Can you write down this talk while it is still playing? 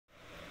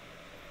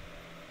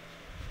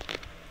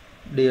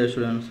Dear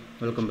students,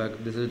 welcome back.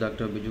 This is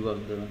Dr. Biju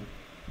Vasudevan.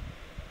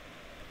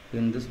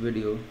 In this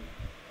video,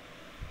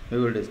 we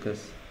will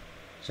discuss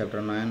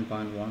chapter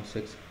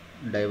 9.16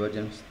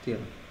 divergence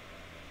theorem.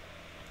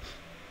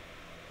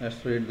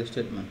 Let's read the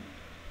statement.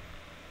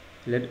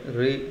 Let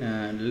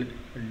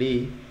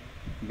D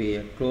be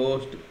a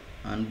closed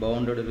and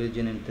bounded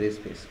region in 3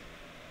 space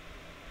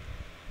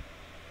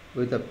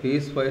with a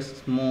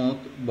piecewise smooth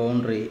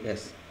boundary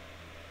S.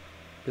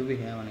 Do we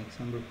have an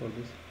example for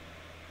this?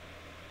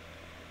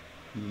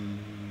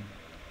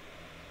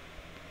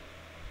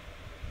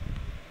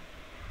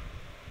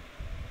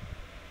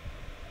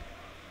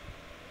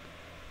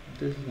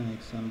 This is an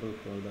example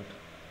for that.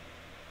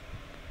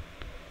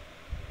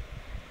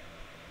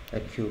 A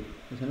cube,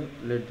 isn't it?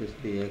 Let this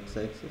be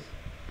x-axis.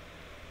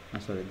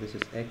 This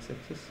is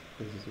x-axis.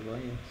 This is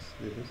y-axis.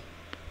 This is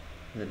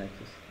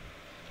z-axis.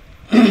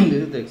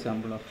 This is the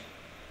example of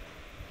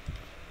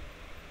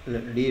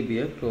let D be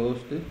a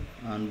closed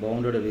and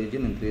bounded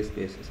region in 3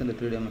 spaces. In the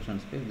 3-dimensional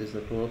space, this is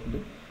a closed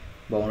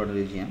bounded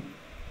region.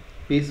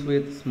 Piece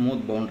with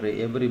smooth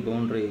boundary. Every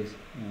boundary is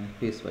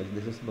piecewise.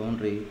 This is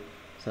boundary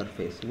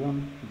surface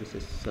 1. This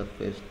is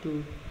surface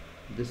 2.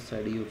 This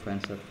side you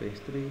find surface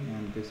 3,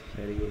 and this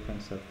side you will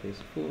find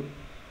surface 4.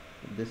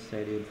 This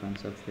side you will find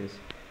surface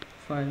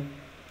 5,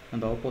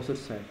 and the opposite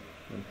side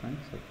you will find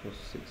surface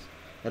 6.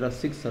 There are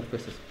 6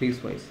 surfaces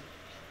piecewise.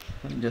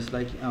 Just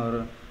like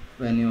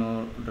when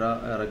you draw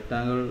a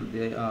rectangle,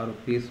 they are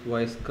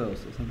piecewise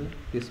curves, isn't it?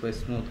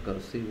 Piecewise smooth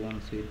curves.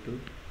 C1, C2,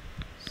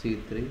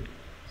 C3,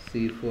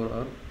 C4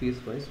 are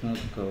piecewise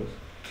smooth curves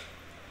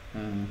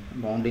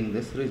bounding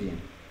this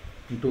region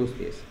in 2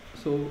 space.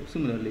 So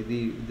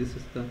similarly, this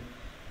is the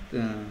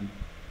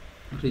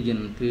region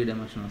in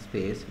 3-dimensional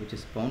space, which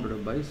is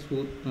bounded by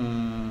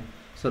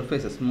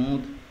surfaces,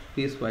 smooth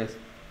piecewise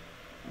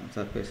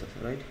surfaces,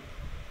 right?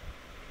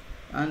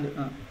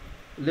 And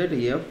let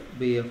F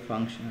be a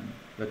function,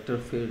 vector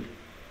field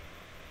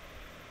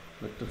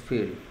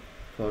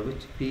for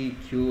which P,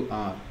 Q,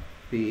 R.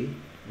 P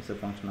is a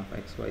function of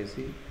x, y,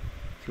 z.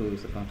 Q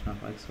is a function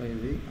of x, y,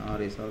 z.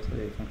 R is also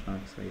a function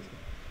of x, y,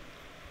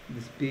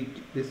 z.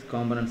 These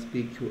components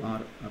P, Q,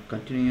 R are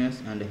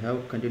continuous and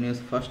have continuous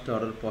first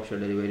order partial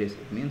derivatives.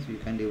 It means we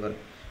can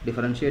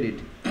differentiate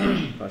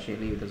it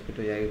partially with respect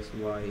to x,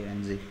 y,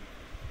 and z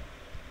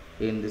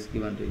in this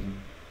given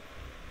region.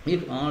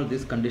 If all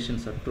these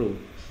conditions are true,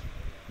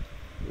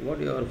 what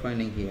you are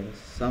finding here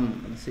is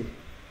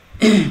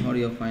what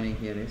you are finding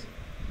here is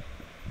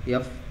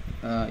F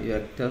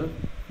vector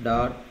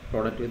dot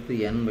product with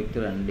the n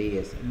vector and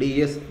ds.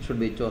 ds should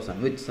be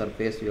chosen which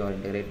surface you are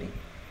integrating.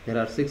 There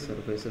are 6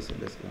 surfaces in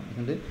this one,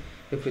 isn't it?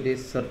 If it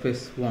is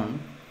surface 1,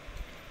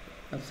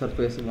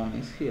 surface 1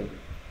 is here,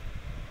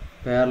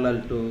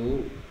 parallel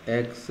to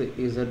x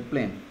z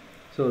plane.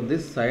 So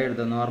this side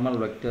the normal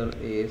vector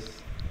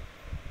is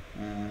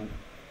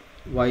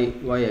y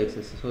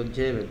axis, so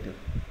j vector.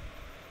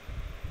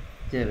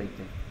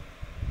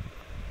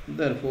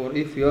 Therefore,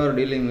 if you are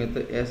dealing with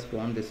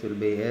S1, this will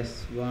be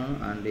S1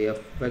 and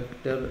F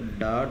vector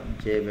dot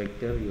j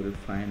vector. You will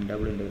find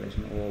double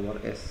integration over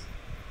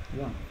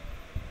S1.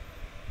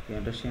 You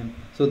understand?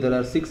 So there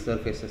are 6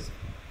 surfaces.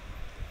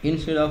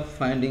 Instead of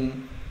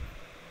finding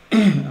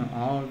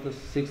all the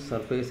 6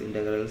 surface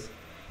integrals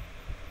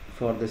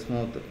for the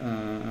smooth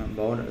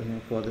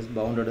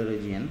bounded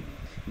region,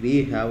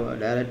 we have a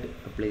direct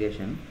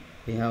application.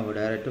 We have a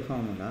direct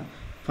formula.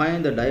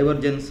 Find the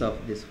divergence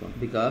of this one,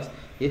 because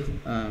if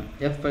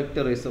F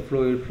vector is a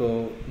fluid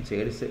flow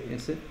inside,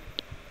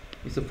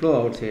 it's a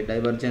flow outside,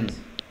 divergence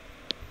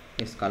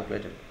is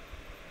calculated,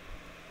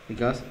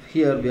 because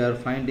here we are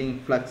finding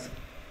flux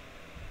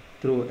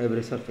through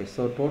every surface.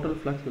 So total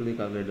flux will be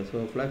calculated.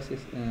 So flux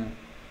is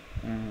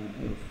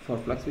for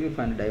flux we will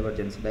find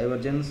divergence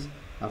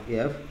of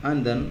F,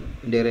 and then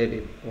integrate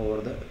it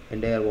over the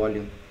entire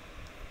volume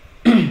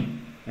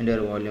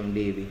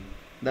dV.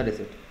 That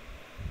is it.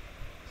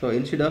 So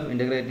instead of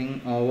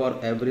integrating over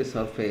every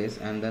surface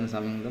and then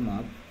summing them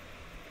up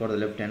for the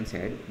left hand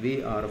side,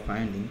 we are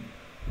finding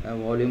a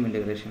volume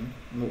integration,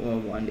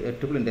 a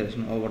triple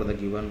integration over the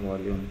given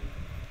volume.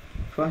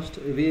 First,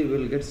 we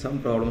will get some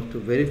problems to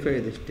verify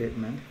this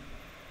statement.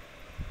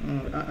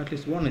 At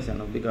least one is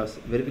enough, because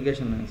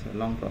verification is a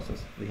long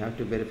process. We have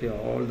to verify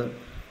all the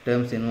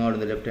terms involved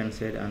in the left hand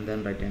side and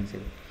then right hand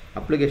side.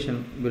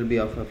 Application will be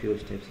of a few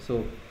steps.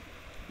 So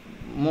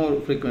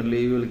more frequently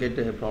you will get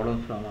a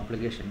problem from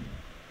application.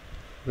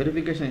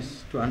 Verification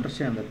is to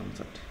understand the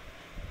concept.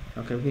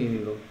 Okay, here we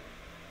go.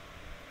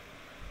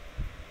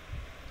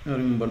 Now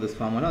remember this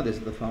formula. This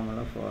is the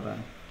formula for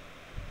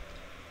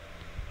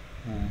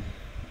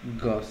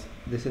Gauss.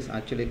 This is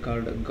actually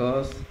called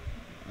Gauss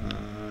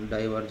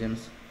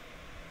divergence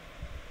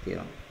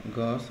theorem.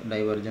 Gauss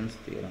divergence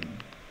theorem.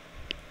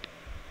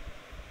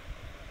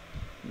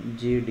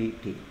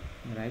 GDT,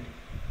 right?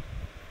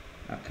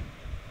 Okay.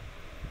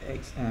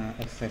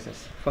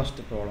 Exercises.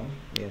 First problem.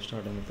 We are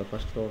starting with the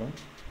first problem.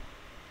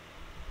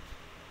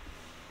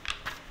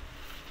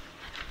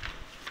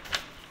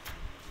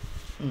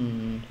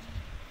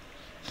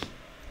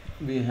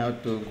 we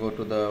have to go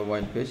to the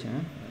white page.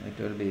 It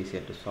will be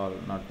easier to solve,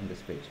 not in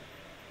this page.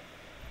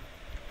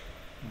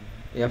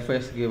 F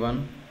is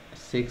given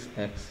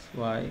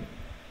 6xy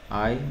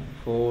I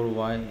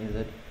 4y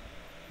z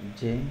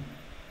j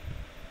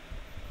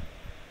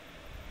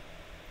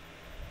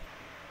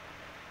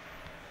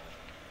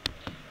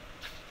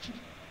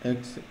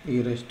x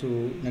e raised to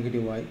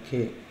negative y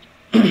k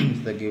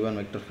is the given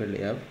vector field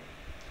F.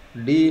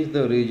 D is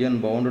the region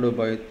bounded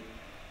by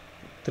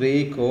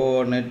three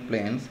coordinate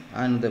planes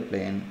and the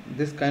plane.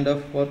 This kind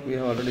of work we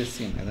have already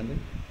seen, isn't it?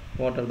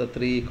 What are the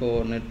three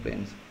coordinate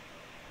planes?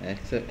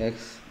 X, so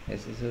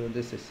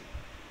this is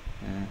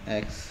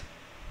x,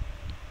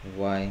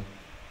 y,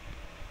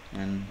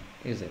 and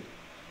z.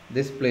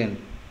 This plane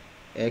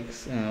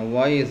x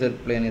y z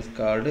plane is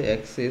called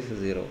x is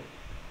 0,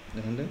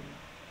 isn't it?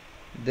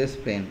 This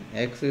plane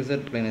x z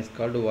plane is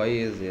called y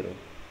is 0.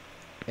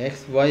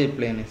 X y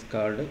plane is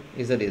called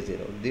z is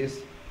 0.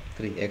 These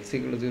three, x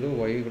equal to 0,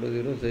 y equal to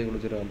 0, z equal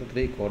to 0 are the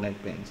three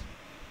coordinate planes,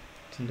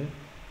 isn't it?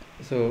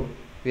 So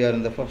we are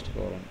in the first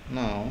column.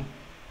 Now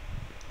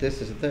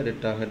this is the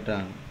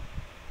tetrahedron.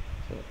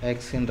 So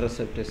x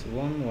intercept is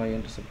 1, y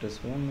intercept is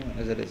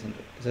 1, z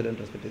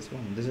intercept is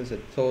 1. This is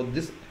it. So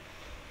this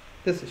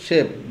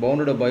shape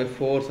bounded by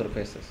four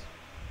surfaces.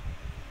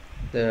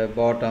 The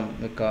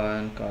bottom we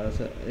can call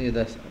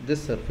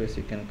this surface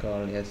you can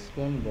call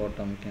S1,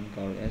 bottom you can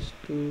call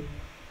S2,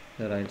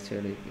 the right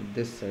side,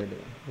 this side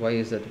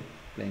YZ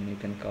plane you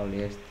can call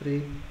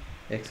S3,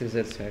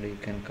 XZ side you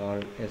can call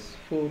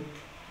S4,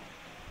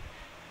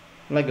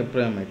 like a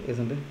pyramid,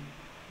 isn't it?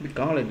 We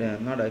call it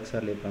not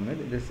exactly a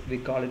pyramid, we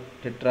call it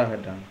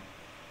tetrahedron.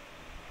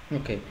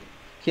 Okay,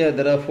 here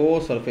there are four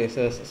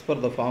surfaces as per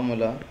the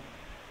formula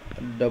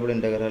double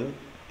integral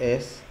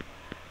S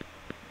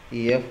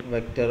F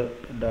vector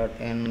dot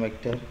n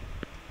vector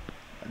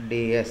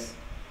ds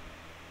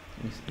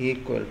is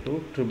equal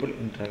to triple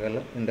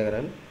integral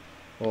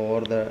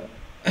over the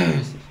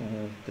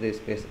 3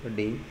 space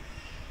d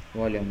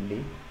volume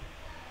d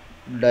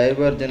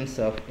divergence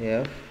of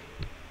f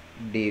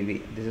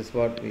dv. This is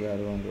what we are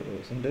going to do,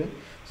 isn't it?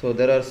 So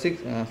there are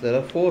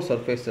four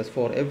surfaces.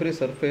 For every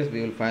surface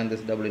we will find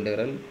this double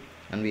integral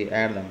and we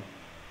add them,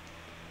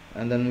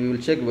 and then we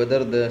will check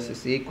whether this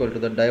is equal to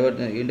the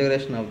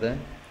integration of the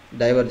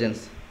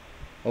divergence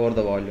over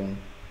the volume.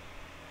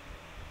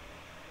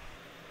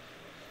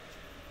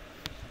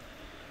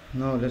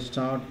 Now let's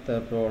start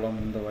the problem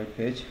in the white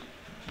page.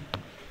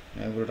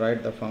 I will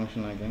write the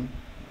function again.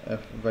 F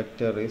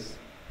vector is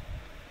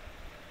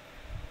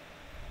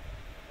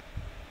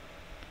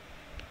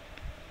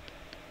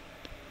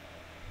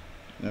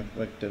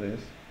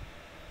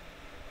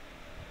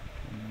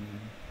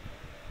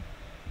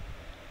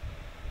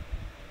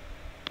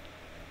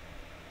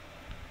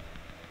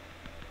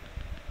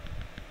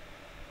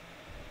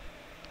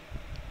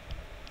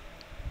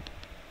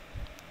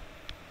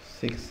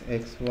six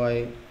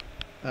xy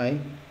I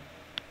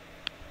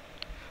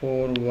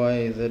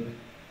 4yz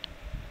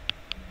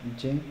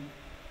j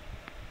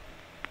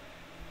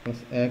plus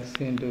x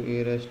into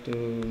e raised to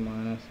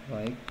minus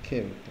y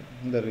k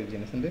in the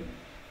region, isn't it?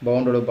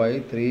 Bounded by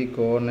three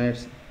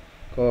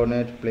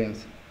coordinate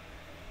planes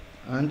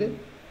and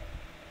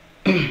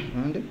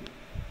and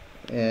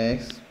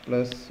x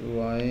plus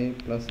y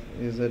plus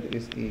z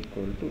is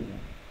equal to 1.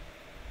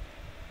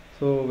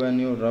 So when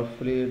you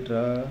roughly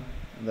draw,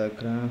 the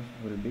graph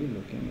will be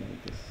looking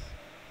like this.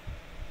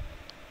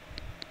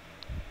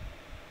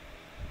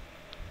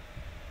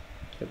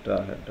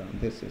 Tetrahedron.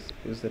 This is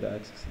z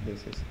axis,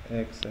 this is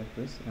x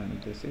axis,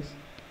 and this is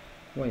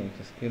y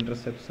axis.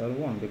 Intercepts are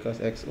 1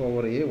 because x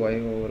over a, y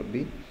over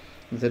b,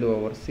 z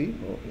over c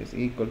is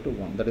equal to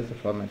 1. That is the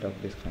format of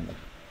this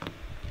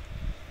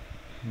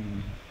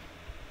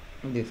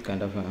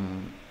kind of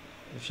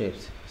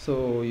shapes.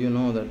 So you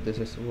know that this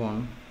is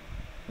 1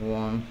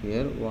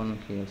 here, 1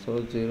 here.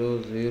 So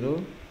 0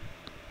 0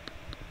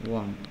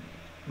 1,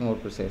 more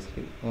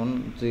precisely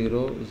 1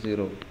 0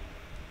 0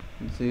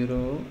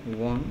 0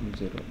 1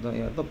 0.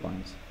 They are the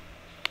points.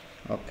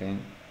 Okay,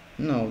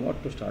 now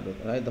what to start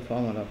with? Write the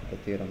formula of the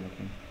theorem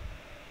again.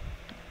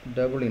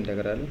 Double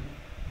integral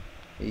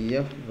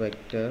f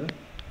vector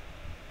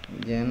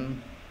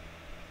n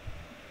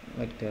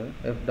vector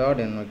f dot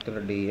n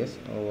vector ds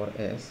over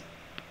s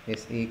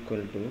is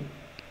equal to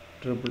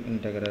triple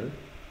integral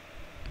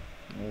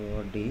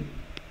over d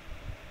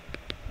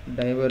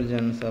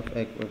divergence of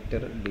x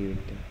vector d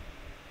vector.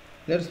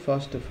 Let's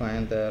first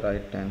find the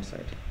right hand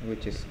side,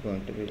 which is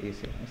going to be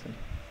easier.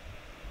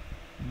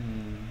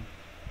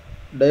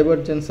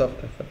 Divergence of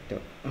f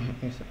vector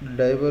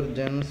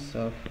divergence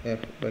of f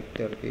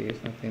vector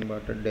is nothing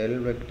but a del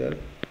vector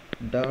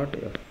dot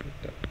f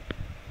vector.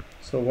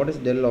 So what is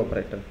del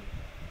operator?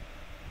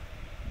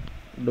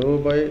 Dou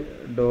by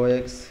dou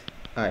x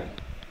I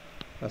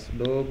plus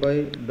dou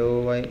by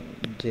dou y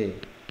j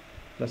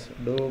plus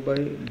dou by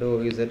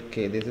dou z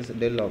k. This is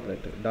del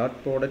operator.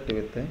 Dot product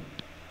with the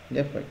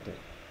f vector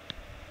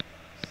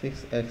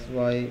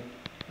 6xy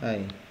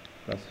I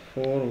plus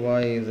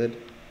 4yz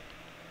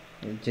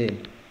j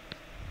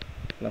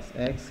plus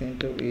x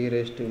into e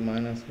raised to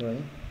minus y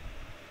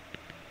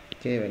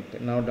k vector.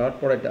 Now dot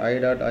product I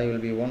dot I will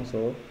be 1,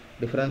 so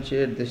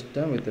differentiate this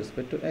term with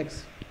respect to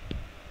x.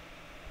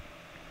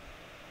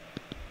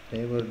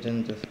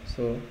 Divergences.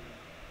 So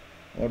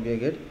what do you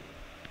get?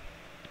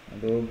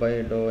 Dou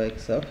by dou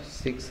x of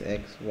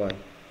 6xy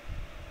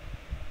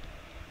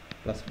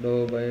plus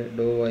dou by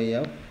dou y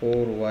of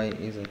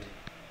 4yz,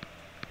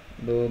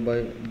 dou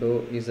by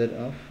dou z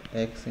of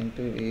x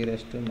into e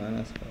raised to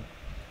minus 5.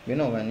 We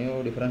know when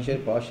you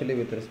differentiate partially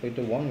with respect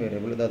to one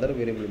variable, the other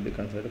variable will be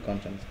considered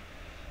constants.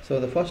 So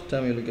the first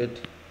term you will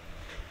get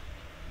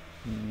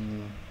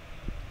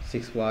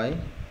 6y,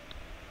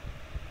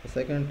 the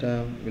second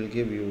term will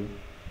give you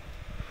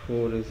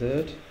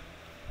 4z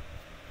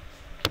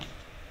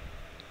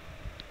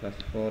plus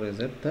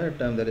 4z, third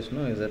term there is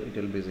no z, it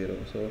will be 0.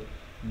 So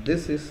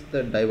this is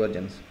the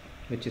divergence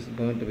which is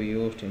going to be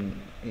used in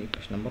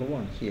equation number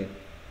 1 here.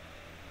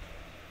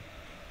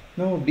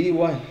 Now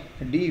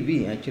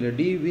dv, actually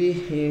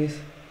dv is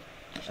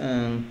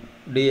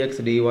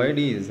dx, dy,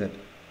 dz,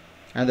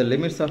 and the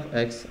limits of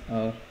x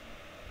are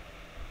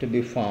to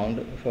be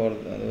found for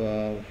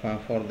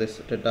this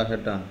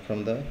tetrahedron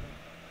from the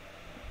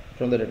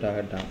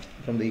tetrahedron,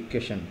 from the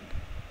equation.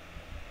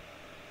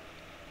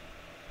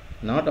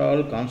 Not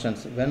all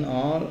constants. When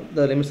all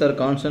the limits are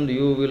constant,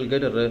 you will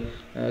get a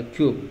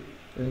cube,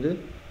 isn't it?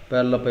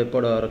 Parallelepiped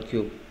or a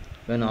cube.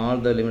 When all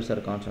the limits are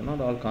constant, not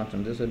all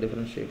constant. This is a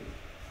different shape.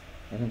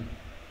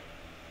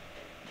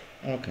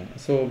 Okay,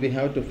 so we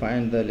have to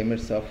find the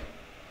limits of.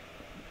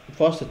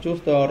 First,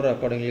 choose the order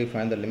accordingly.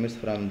 Find the limits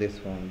from this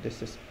one.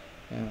 This is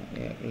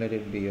let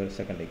it be your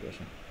second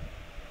equation.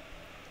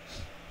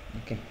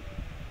 Okay.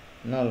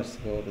 Now let's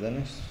go to the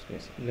next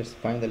space. Let's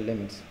find the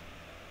limits.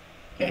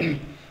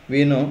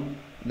 We know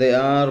they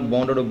are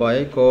bounded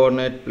by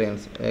coordinate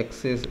planes.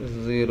 X is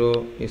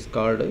 0 is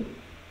called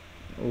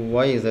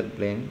YZ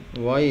plane,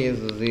 Y is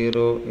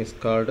 0 is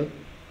called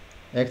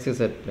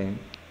XZ plane,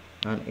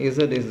 and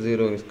Z is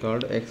 0 is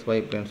called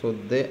XY plane. So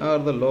they are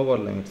the lower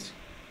limits.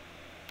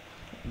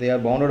 They are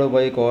bounded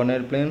by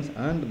coordinate planes,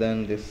 and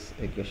then this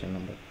equation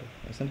number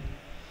 2, isn't it?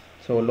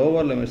 So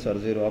lower limits are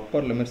 0,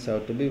 upper limits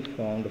have to be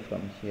found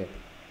from here.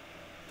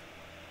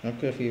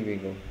 Okay, here we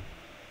go.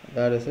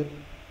 That is it.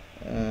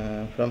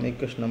 From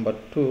equation number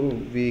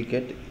 2 we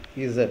get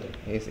z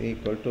is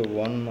equal to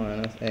 1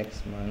 minus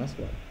x minus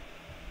y.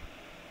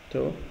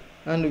 So,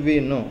 and we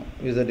know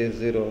z is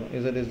 0.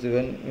 Z is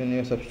when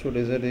you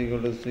substitute z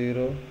equal to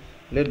 0,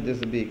 let this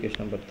be equation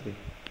number 3.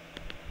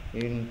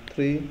 In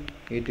 3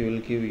 it will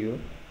give you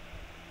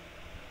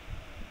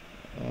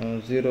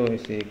 0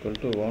 is equal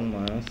to 1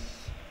 minus.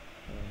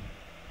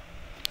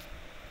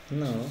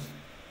 Now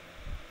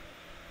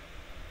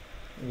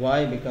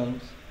y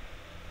becomes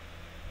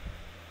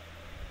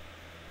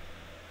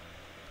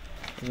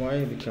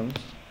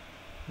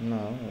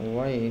now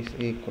y is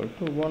equal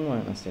to 1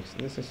 minus x.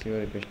 This is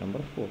your equation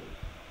number 4.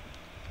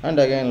 And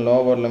again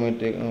lower limit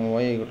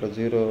y equal to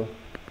 0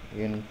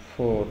 in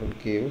 4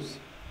 gives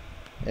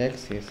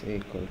x is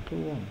equal to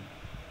 1.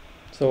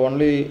 So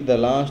only the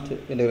last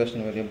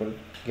integration variable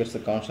gets the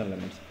constant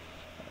limits.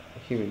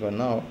 Here we go.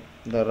 Now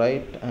the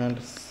right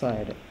hand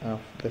side of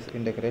this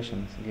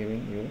integration is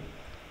giving you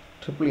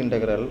triple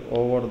integral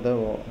over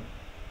the,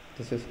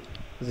 this is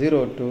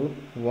 0 to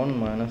 1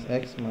 minus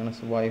x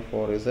minus y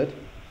for z.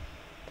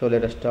 So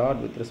let us start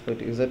with respect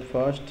to z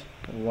first,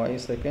 y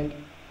second,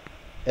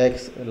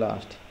 x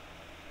last.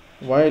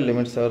 Y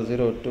limits are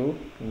 0 to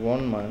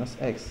 1 minus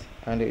x,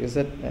 and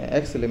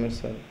x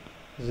limits are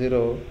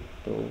 0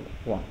 to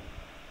 1.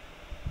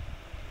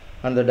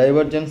 And the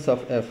divergence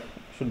of f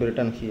should be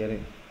written here: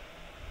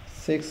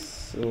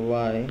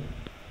 6y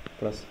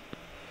plus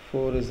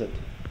 4z.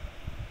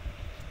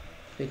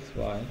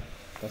 6y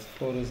plus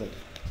 4z.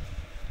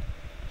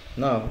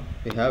 Now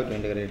we have to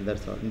integrate,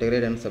 that's all.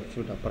 Integrate and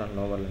substitute upper and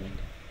lower limit.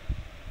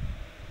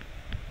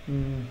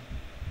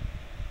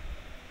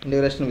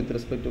 Integration with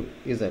respect to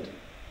z.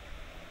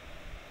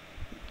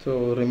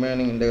 So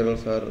remaining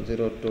integrals are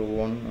 0 to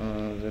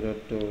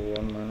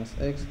 1 minus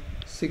x,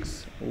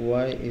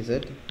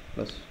 6yz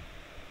plus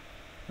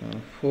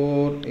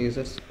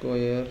 4z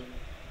square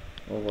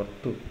over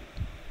 2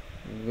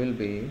 will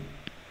be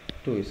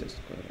 2z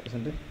square,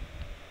 isn't it?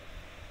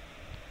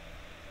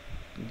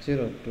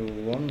 0 to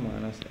 1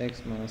 minus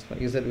x minus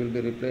y. Z will be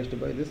replaced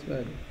by this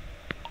value.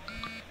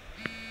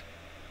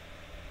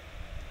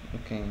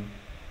 Okay.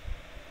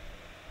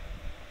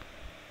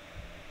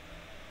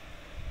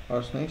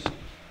 What's next?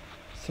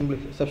 Simply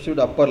substitute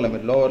upper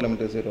limit, lower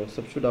limit is 0.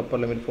 Substitute upper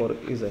limit for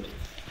z.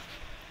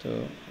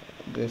 So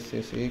this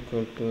is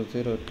equal to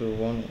 0 to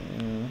 1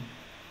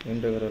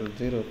 integral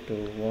 0 to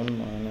 1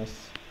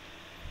 minus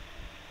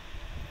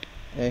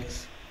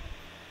x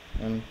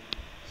and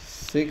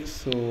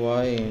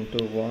 6y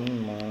into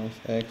 1 minus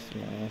x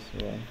minus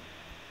y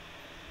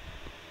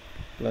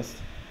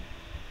plus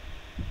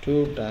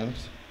 2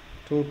 times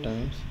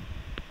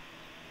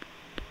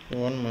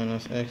 1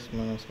 minus x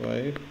minus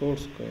y whole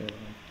square.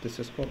 This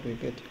is what we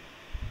get.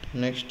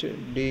 Next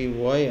dy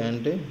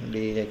and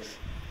dx.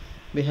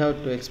 we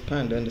have to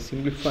expand and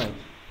simplify.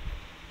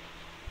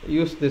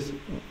 Use this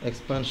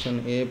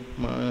expansion a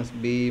minus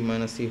b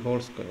minus c whole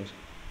square.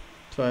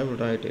 So I will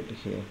write it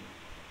here.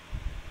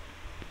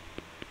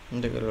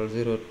 Integral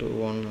 0 to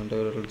 1,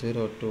 integral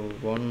 0 to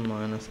 1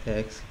 minus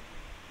x.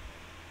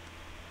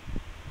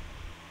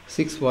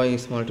 6y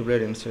is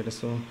multiplied inside,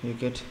 so you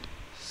get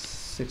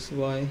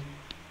 6y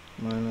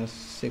minus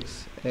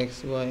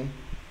 6xy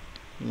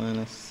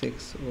minus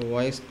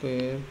 6y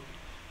square.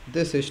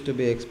 This is to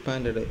be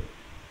expanded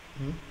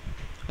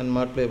and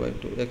multiplied by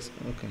 2x.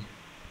 Okay,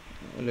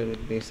 let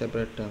it be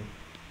separate term.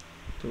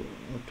 2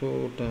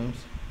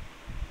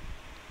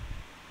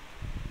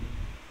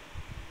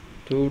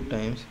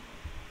 times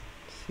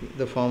c,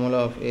 the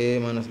formula of a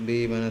minus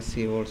b minus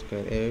c whole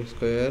square. A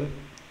square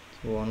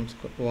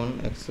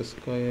 1x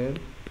square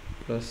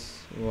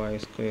plus y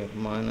square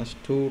minus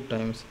 2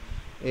 times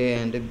a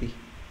and b.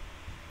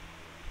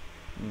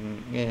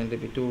 A and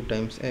b 2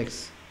 times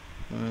x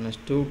minus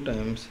 2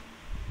 times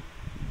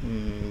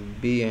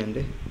b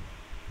and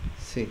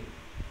c,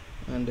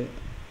 and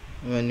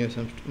when you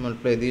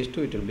multiply these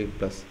two, it will be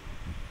plus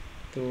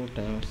 2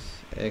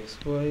 times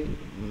xy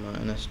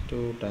minus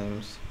 2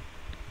 times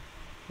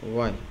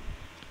y,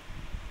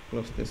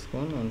 close this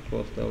one and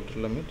close the outer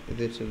limit.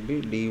 This will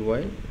be dy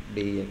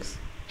dx.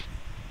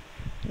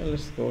 Now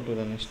let's go to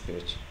the next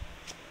page.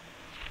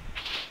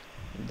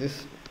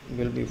 This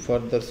will be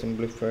further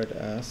simplified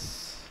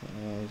as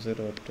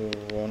 0 to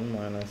 1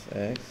 minus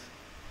x.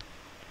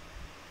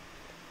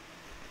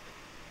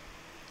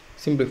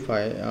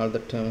 Simplify all the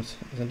terms,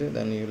 isn't it?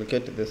 Then you will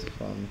get this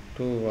form: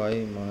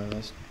 2y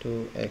minus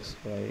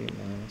 2xy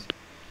minus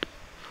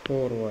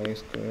 4y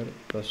square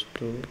plus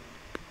 2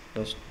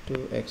 plus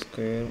 2x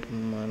square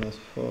minus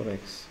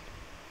 4x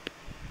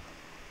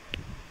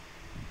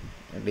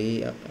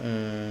dy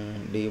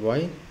and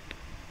dx.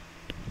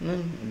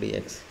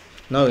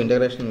 Now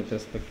integration with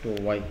respect to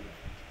y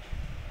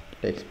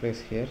takes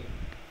place here.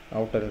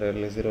 Outer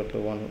integral is 0 to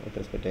 1 with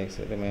respect to x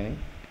remaining.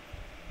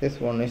 This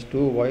one is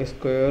 2y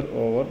square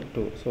over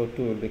 2, so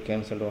 2 will be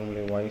cancelled,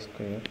 only y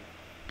square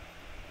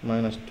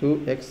minus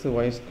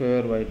 2xy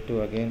square by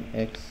 2, again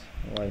x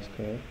y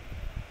square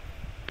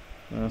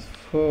minus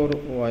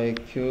 4y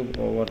cube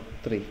over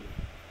 3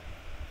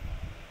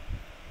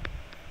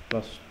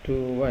 plus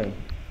 2y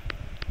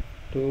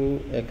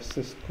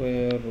 2x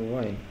square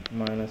y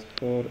minus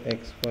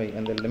 4xy,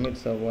 and the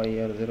limits of y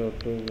are 0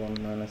 to 1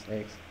 minus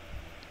x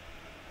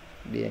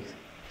dx.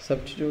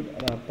 Substitute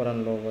the upper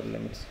and lower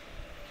limits.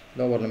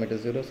 Lower limit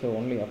is 0, so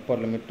only upper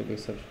limit to be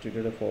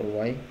substituted for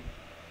y.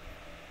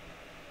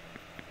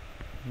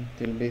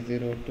 It will be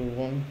 0 to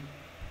 1.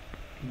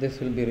 This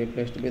will be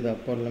replaced by the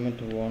upper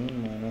limit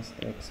 1 minus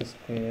x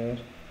square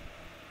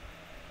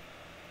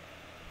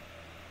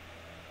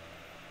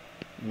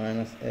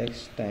minus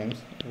x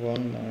times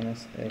 1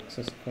 minus x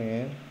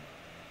square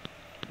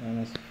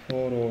minus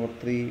 4 over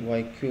 3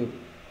 y cube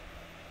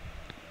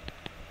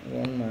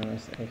 1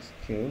 minus x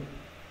cube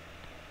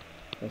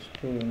plus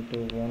 2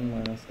 into 1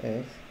 minus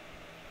x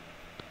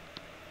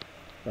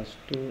plus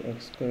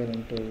 2x square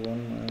into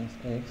 1 minus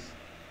x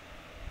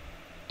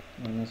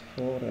minus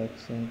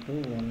 4x into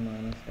 1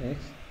 minus x.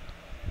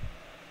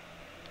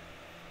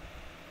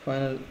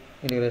 Final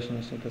integration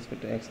is with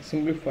respect to x.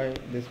 Simplify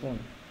this one.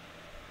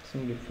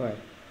 Simplify.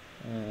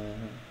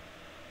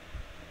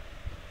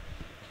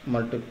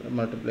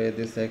 Multiply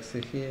this x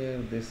here,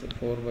 this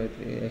 4 by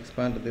 3,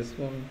 expand this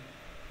one,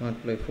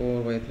 multiply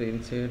 4 by 3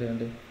 inside,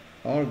 and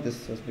all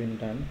this has been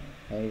done.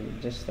 I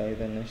just try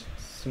the next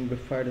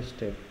simplified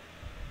step,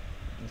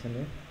 isn't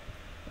it?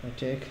 I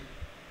take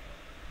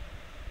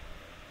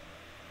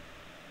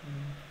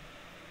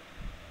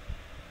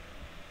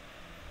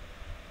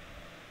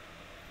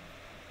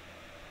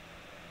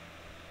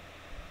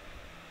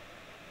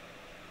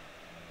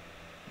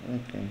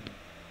okay,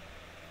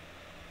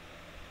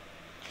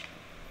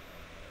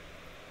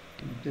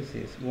 this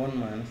is 1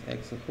 minus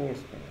x whole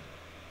square.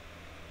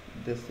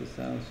 This is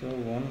also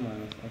 1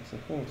 minus x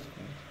whole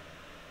square.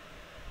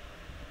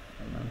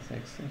 1 minus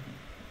x.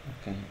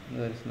 Okay,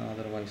 there is no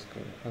other y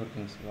square.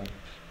 Everything's y.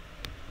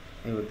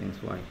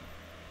 Everything's y.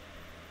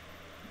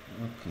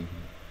 Okay.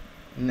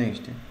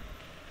 Next,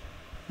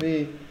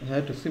 we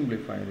have to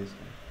simplify this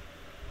one.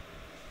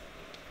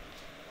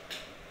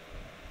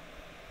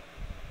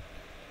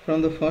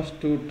 From the first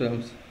two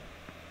terms,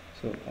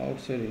 so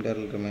outside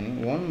integral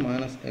remaining 1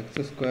 minus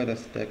x square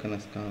is taken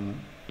as common,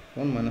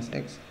 1 minus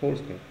x whole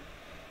square.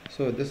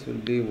 So this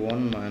will be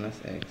 1 minus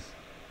x.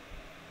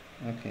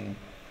 Okay,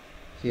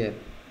 here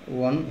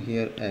 1,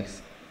 here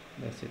x.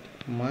 That's it.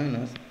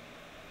 Minus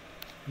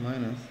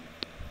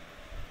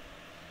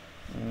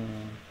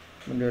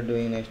what we are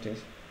doing next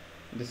is,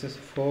 this is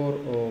 4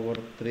 over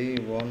 3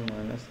 1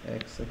 minus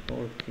x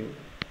whole cube.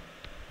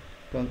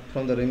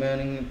 From the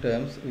remaining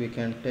terms we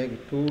can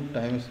take 2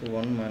 times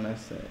 1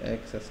 minus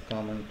x as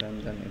common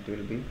term, then it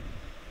will be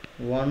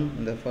 1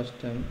 in the first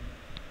term,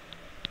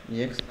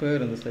 x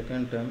square in the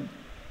second term,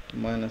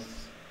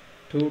 minus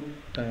 2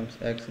 times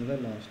x in the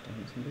last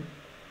term, isn't it?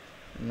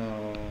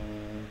 Now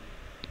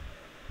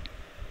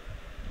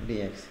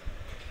dx.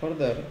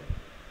 further,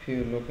 if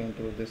you look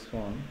into this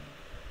one,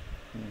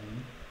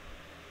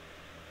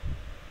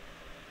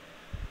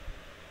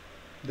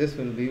 this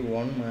will be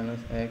 1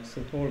 minus x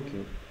whole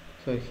cube.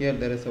 So here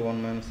there is a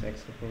 1 minus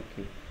x whole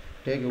cube.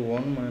 Take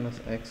 1 minus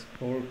x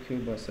whole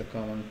cube as a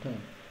common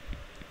term.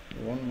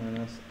 1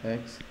 minus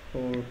x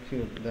whole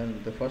cube,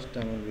 then the first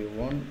term will be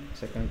 1,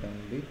 second term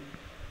will be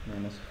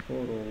minus 4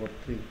 over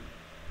 3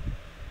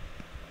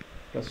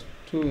 plus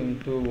 2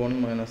 into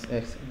 1 minus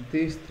x.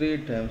 These three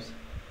terms,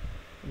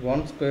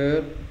 1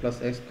 square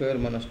plus x square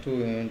minus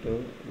 2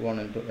 into 1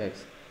 into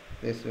x.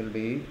 This will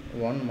be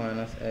 1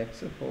 minus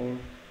x whole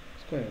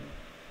square.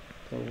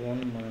 So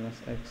 1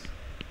 minus x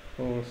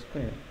whole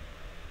square.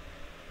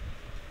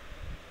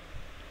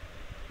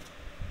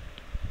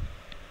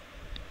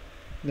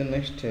 The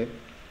next step,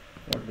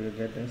 what do you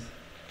get is,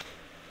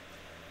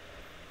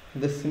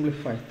 this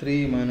simplify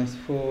 3 minus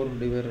 4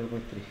 divided by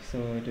 3. So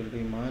it will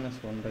be minus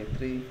 1 by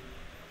 3.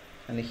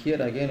 And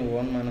here again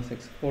 1 minus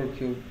x whole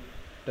cube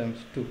times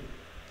 2.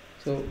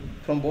 So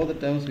from both the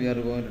terms we are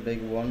going to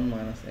take 1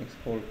 minus x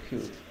whole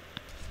cube.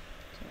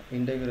 So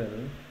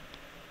integral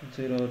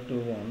 0 to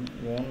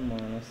 1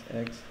 minus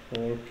x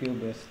whole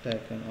cube is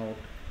taken out.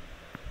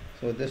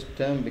 So this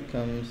term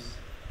becomes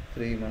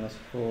 3 minus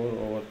 4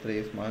 over 3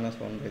 is minus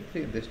 1 by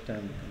 3. This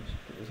term becomes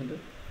 2, isn't it?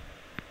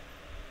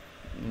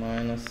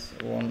 Minus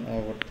 1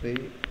 over 3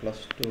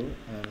 plus 2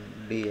 and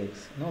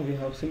dx. Now we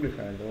have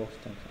simplified those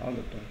terms, all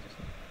the terms.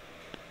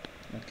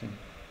 Okay.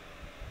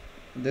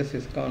 This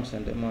is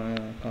constant,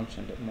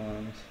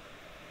 minus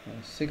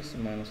 6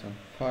 minus 1,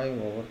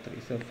 5 over 3.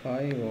 So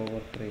 5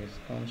 over 3 is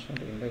constant.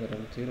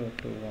 Integral 0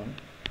 to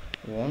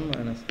 1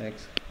 minus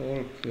x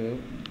whole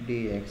cube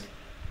dx.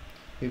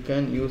 You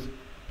can use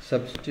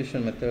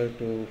substitution method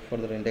to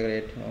further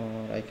integrate,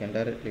 or I can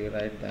directly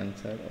write the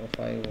answer of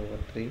 5 over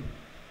 3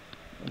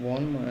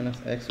 1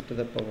 minus x to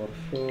the power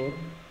 4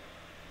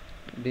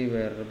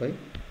 divided by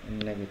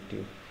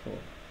negative 4.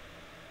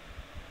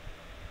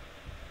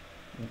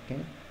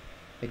 Okay,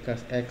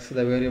 because x,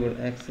 the variable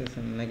x is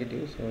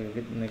negative, so you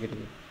get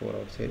negative 4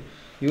 outside.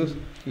 Use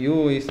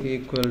u is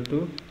equal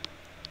to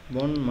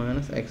 1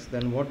 minus x.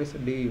 Then what is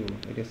du?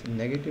 It is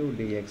negative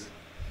dx.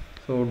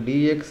 So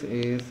dx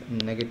is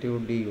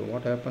negative du.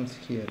 What happens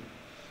here?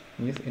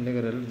 This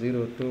integral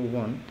 0 to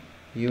 1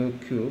 u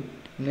cube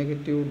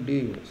negative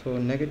du. So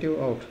negative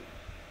out,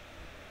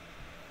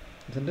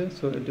 isn't it?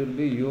 So it will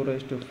be u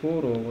raised to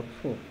 4 over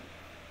 4.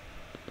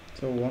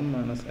 So 1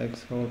 minus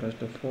x whole raised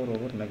to 4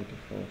 over negative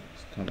 4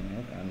 is coming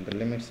out, and the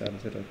limits are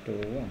 0 to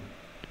 1.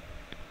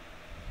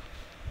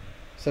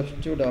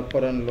 Substitute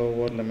upper and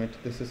lower limit.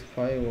 This is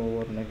 5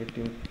 over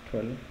negative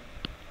 12.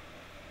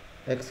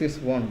 X is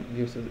 1,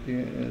 gives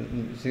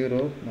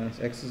 0, minus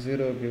x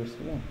 0 gives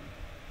 1,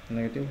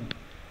 negative 1.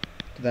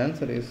 So the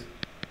answer is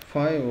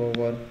 5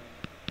 over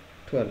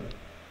 12.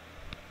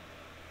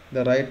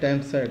 The right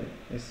hand side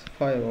is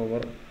 5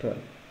 over 12.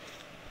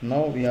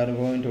 Now we are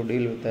going to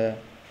deal with the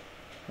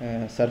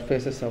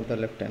surfaces of the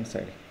left hand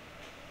side.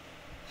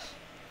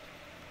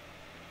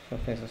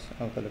 Surfaces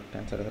of the left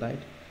hand side, right?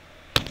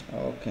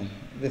 Okay,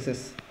 this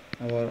is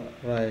our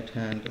right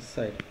hand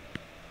side.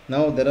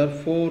 Now there are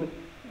 4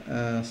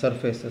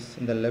 surfaces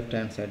in the left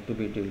hand side to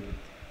be dealt with.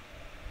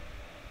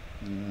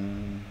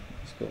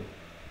 Let's go.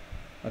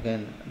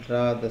 Again,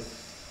 draw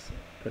this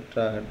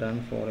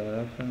tetrahedron for a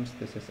reference.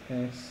 This is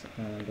x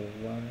and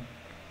y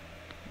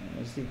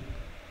and z.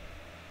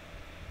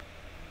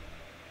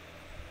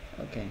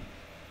 Okay.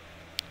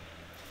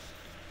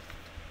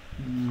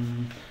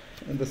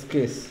 In this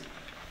case,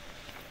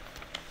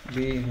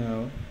 we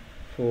have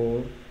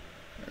 4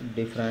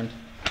 different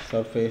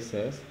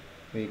surfaces.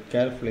 We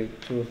carefully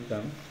choose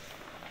them.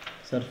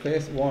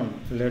 Surface 1,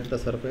 let the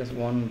surface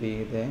 1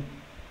 be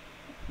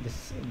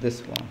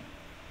this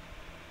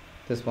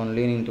one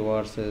leaning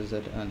towards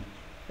z, and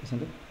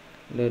isn't it?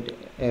 Let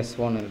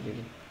s1 be.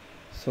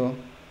 So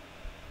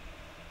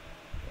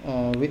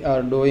we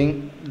are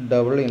doing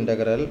double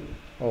integral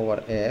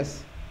over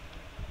s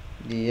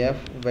f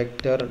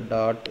vector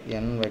dot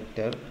n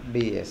vector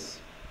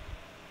ds.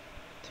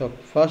 So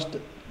first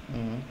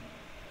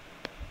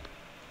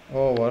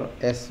over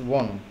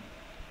s1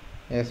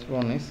 is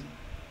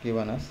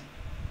given as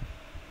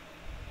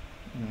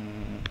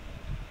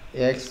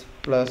x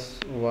plus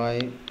y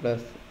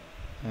plus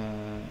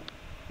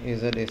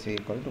z is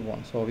equal to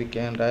 1. So we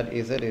can write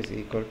z is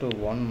equal to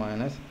 1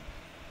 minus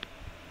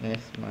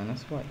x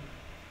minus y.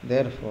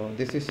 Therefore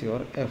this is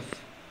your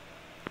f.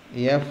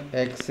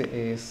 Fx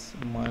is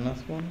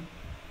minus 1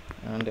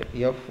 and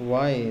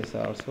Fy is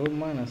also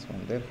minus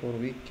 1. Therefore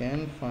we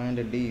can find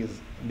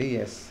ds.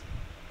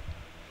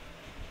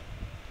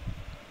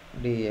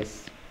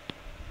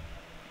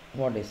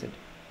 What is it?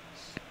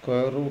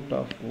 Square root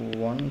of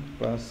 1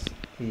 plus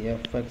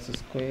fx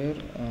square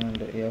and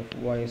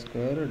fy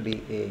square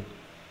dA.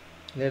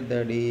 Let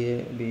the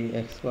dA be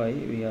xy.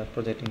 We are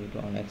projecting it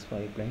on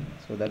xy plane,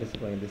 so that is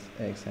why this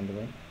x and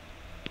y.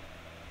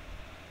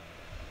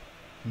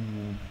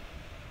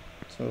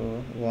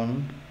 So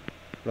 1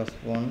 plus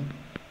 1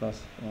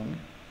 plus 1.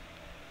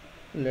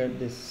 Let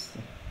this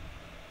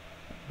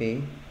p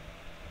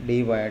dy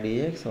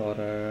dx or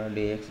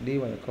dx dy.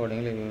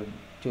 Accordingly we will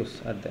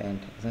choose at the end,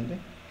 isn't it?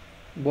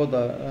 Both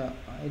are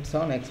it's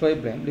on xy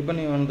plane.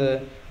 Depending on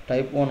the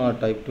type 1 or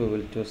type 2,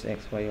 we'll choose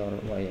xy or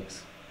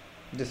yx.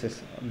 This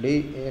is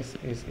ds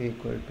is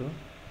equal to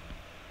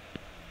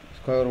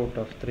square root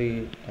of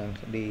 3 times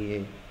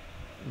dA.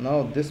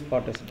 Now this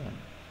part is done.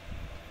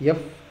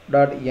 F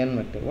dot n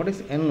vector. What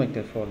is n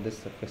vector for this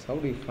surface? How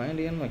do you find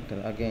n vector?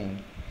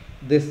 Again,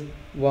 this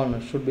one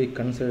should be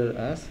considered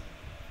as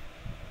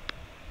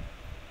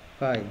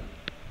phi.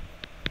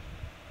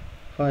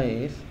 Phi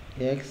is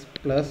x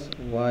plus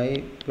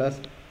y plus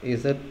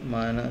z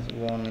minus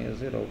 1 is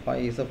 0. Phi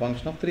is a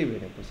function of 3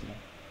 variables now.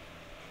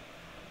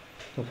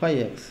 So phi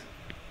x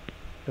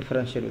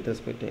differentiate with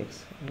respect to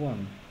x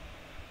 1.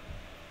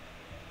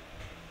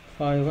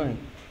 Phi y.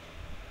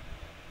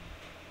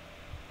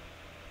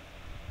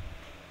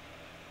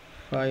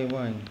 Phi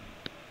y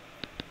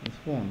is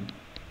 1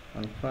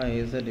 and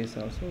phi z is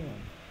also 1.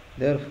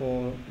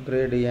 Therefore,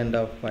 gradient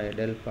of phi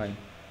del phi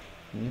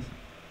is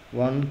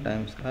 1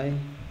 times I,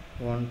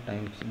 1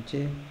 times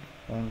j,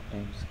 1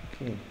 times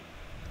k.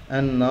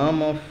 And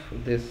norm of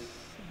this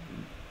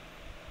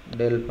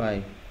del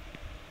phi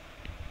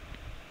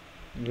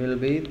will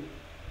be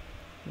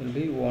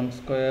 1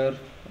 square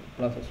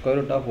plus square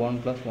root of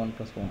 1 plus 1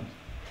 plus 1,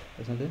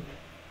 isn't it?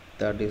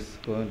 That is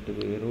going to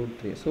be root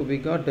 3. So we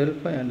got del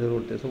phi and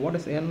root 3. So what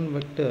is n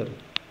vector?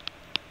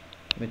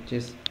 Which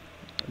is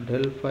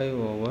del phi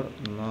over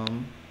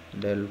norm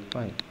del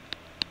phi,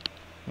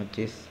 which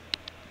is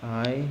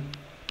I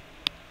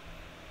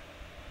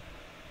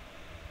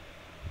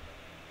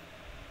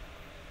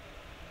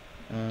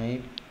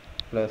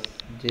plus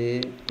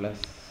j plus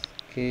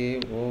k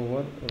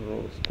over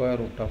square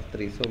root of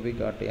 3. So we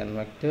got n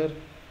vector,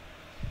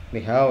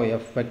 we have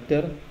f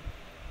vector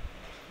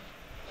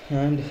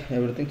and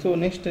everything. So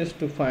next is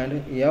to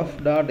find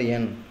f dot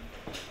n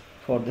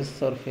for this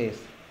surface.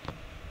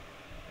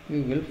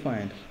 We will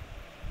find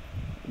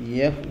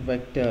f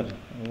vector.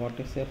 What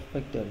is f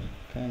vector?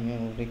 Can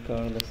you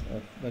recall this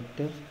f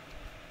vector?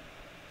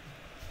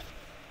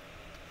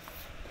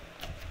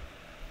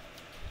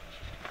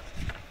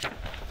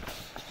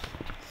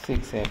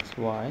 Six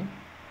xy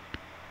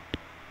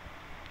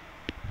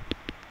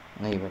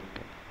I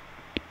vector,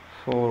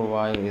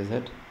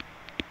 4yz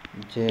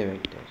j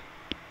vector,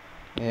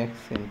 x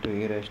into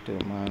e raised to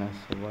minus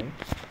y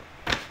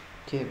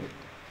k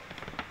vector.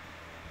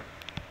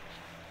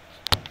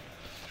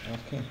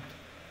 Okay,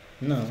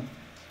 now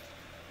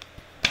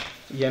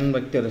n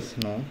vector is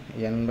known.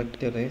 N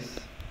vector is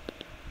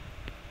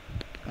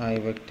I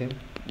vector,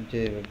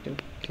 j vector,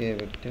 k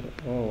vector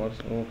over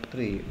root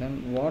 3.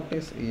 Then what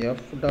is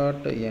f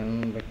dot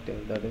n vector?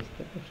 That is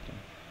the question.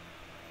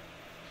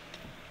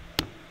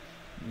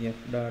 F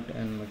dot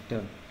n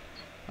vector.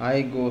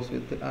 I goes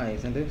with I,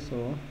 isn't it?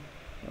 So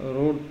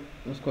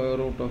square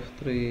root of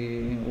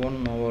 3,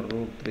 1 over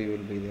root 3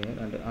 will be there,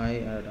 and I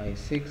at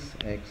I6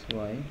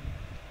 xy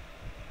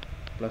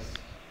plus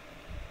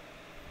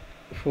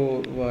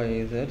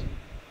 4yz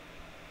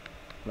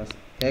plus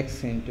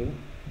x into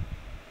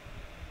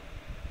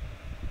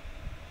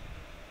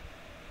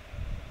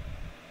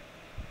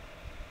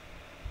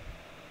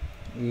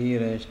e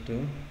raised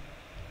to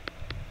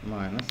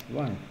minus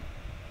 1.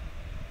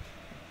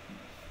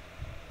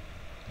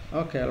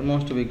 Okay,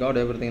 almost we got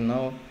everything.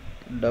 Now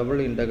double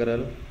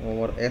integral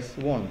over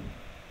s1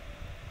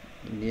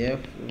 f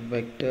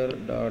vector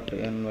dot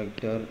n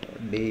vector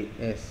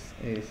ds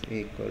is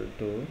equal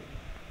to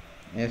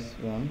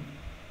s1.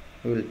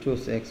 We will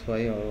choose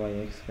xy or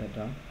yx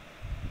data.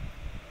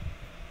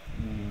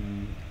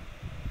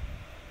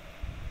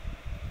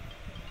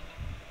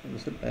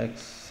 This is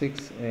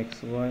x6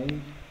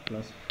 xy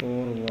plus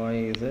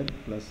 4yz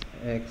plus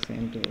x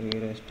into e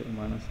raised to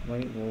minus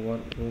y over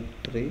root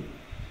 3,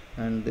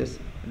 and this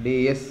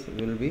ds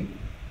will be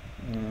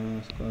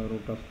square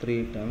root of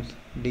 3 times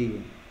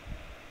dA.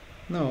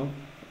 Now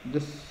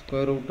this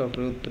square root of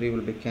root 3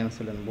 will be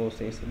cancelled on both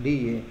sides.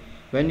 dA,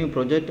 when you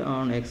project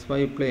on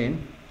xy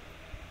plane,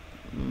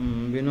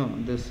 we know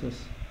this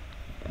is,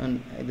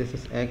 and this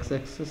is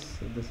x-axis,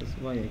 this is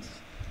y-axis.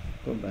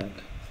 Go back.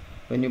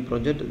 When you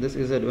project this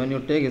z, when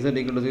you take z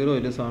equal to 0,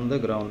 it is on the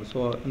ground.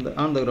 So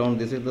on the ground,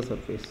 this is the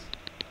surface.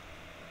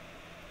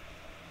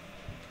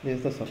 This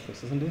is the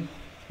surface, isn't it?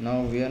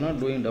 Now we are not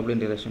doing double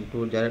integration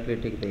to directly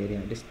take the area.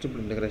 It is triple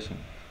integration.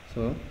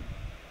 So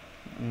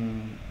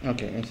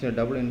okay, instead of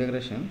double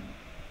integration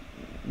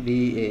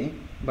dA,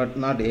 but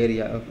not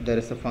area. If there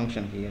is a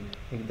function here,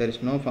 if there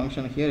is no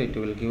function here, it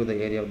will give the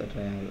area of the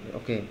triangle.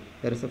 Okay,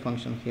 there is a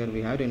function here,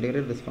 we have to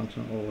integrate this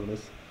function over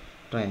this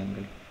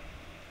triangle.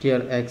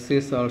 Here x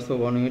is also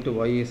 1 unit,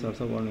 y is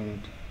also 1 unit.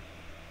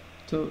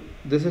 So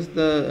this is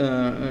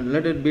the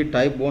let it be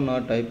type 1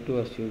 or type 2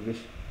 as you wish.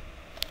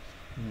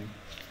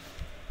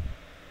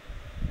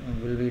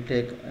 Will we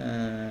take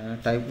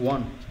type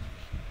 1?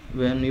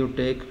 When you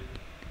take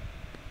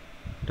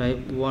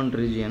type 1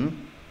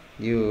 region,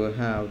 you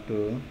have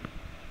to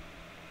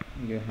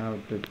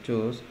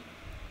choose,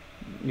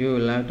 you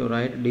will have to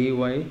write dy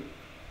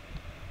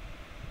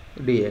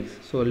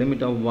dx. So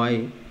limit of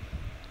y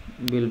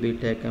will be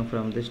taken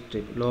from this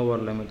strip. Lower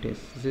limit is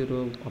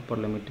 0, upper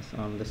limit is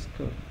on this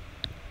curve.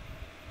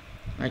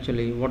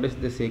 Actually, what is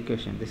this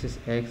equation? This is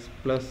x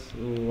plus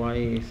y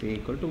is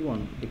equal to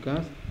 1,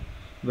 because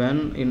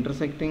when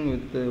intersecting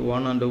with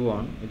 1 and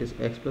 1, it is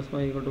x plus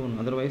y equal to 1.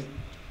 Otherwise,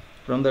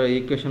 from the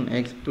equation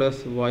x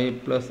plus y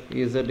plus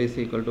z is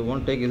equal to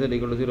 1, take z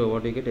equal to 0,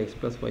 what you get? X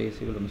plus y is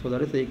equal to 1. So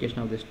that is the equation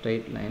of the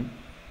straight line.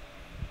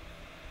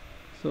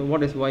 So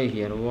what is y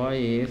here? Y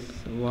is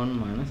 1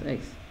 minus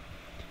x,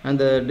 and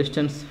the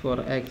distance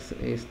for x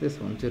is this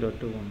one, 0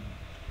 to 1.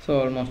 So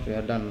almost we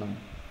are done now.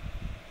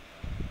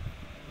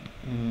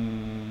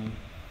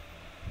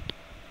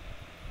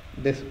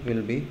 This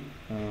will be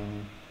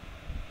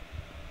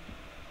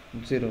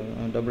 0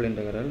 double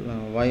integral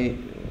y.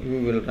 We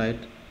will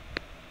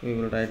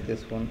write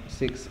this one,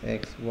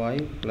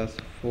 6xy plus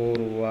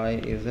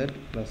 4yz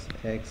plus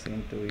x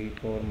into e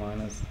power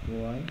minus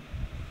y.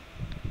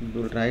 We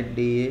will write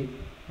dA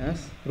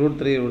as root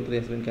 3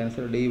 has been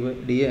cancelled,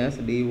 dA as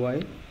dy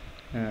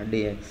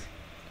dx.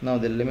 Now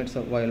the limits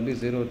of y will be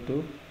 0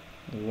 to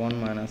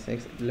 1 minus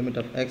x. Limit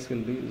of x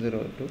will be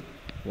 0 to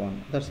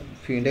 1. That's,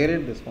 if you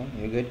integrate this one,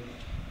 you get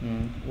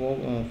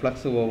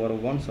flux over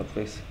one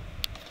surface.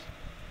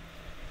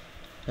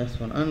 That's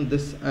one, and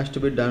this has to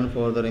be done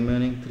for the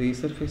remaining 3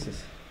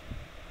 surfaces.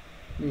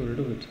 We will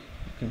do it.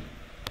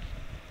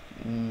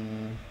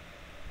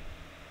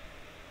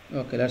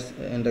 Okay, let's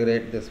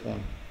integrate this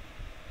one.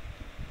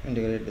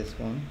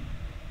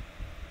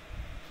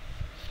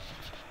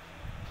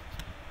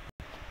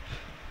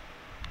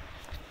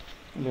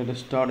 Let us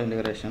start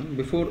integration.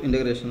 Before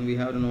integration, we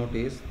have to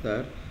notice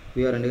that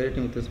we are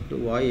integrating with respect to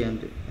y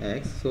and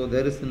x. So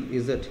there is an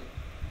z.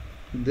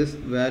 This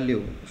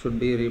value should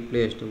be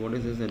replaced. What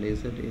is z?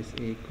 Z is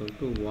equal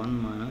to 1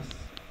 minus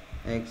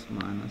x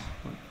minus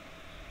 1.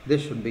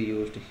 This should be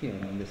used here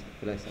in this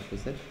place of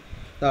z.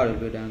 That will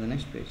be done on the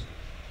next page.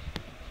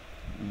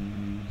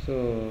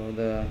 So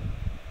the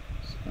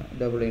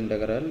double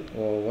integral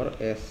over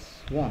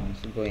s1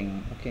 is going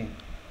on. Okay.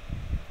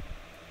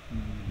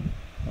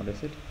 What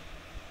is it?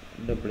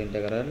 Double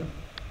integral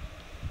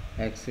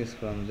x is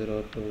from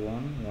 0 to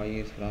 1, y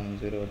is from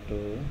 0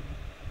 to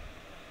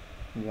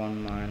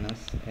 1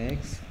 minus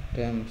x.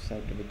 Terms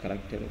have to be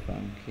corrected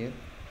from here.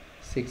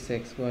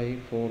 6xy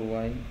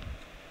 4y,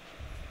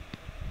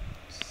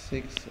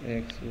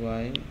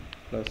 6xy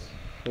plus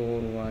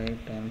 4y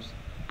times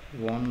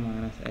 1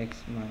 minus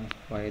x minus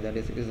y, that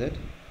is z.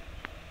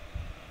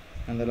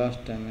 And the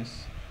last term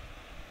is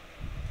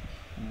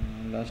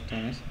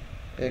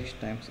x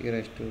times e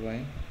raised to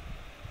y,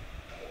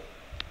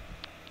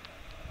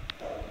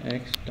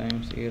 x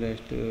times e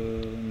raised to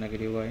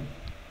negative y,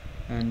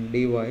 and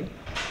dy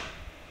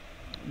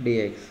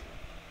dx,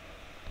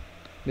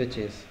 which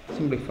is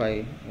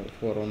simplify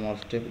for one more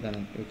step,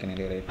 then we can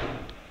integrate.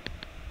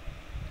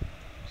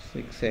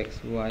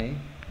 6xy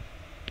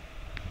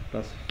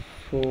plus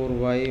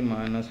 4y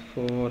minus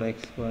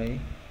 4xy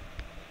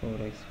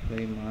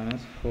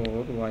minus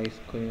 4y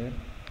square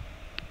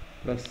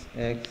plus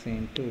x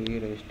into e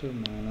raised to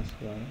minus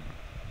y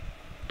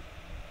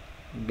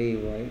dy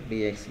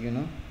dx. You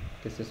know,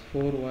 this is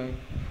 4y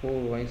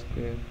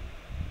square.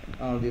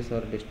 All these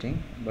are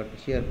distinct, but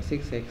here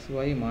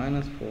 6xy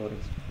minus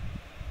 4x.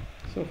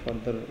 So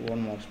further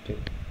one more step.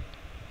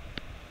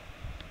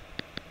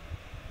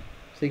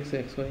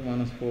 6xy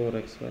minus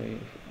 4xy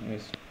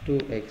is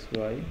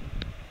 2xy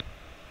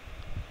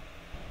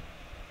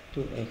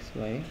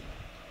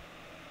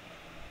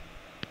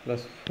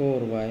plus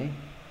 4y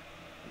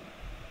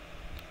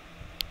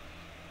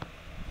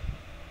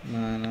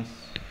minus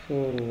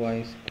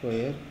 4y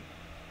square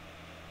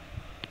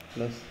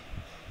plus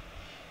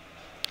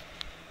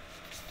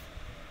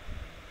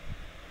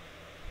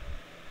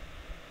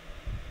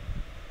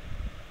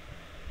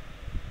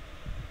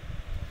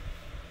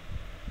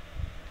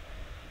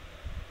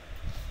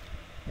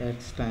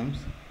x times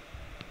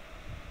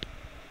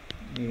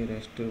e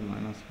raised to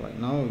minus y.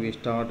 Now we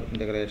start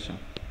integration.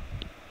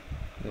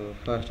 The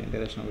first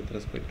integration with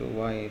respect to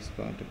y is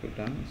going to be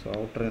done. So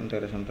outer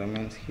integration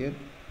remains here.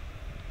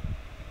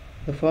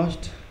 The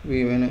first, when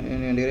you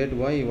integrate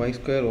y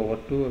square over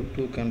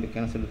 2 can be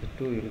cancelled with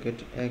 2, you will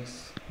get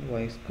x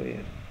y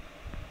square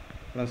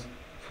plus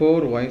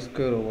 4y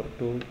square over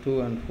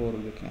 2 and 4 will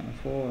be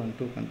 4 and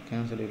 2 can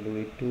cancel, it will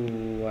be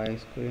 2y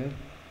square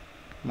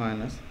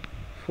minus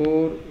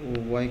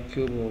 4y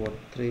cube over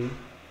 3.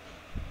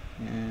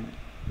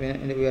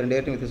 When we are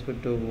integrating with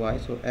respect to y,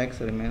 so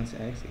x remains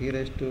x, e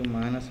raised to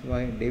minus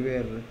y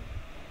divided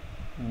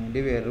will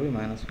be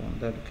minus 1,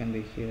 that can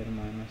be here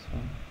minus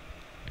 1.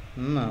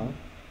 Now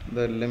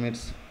the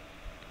limits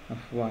of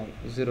y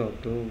 0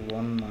 to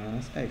 1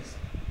 minus x,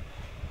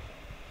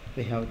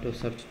 we have to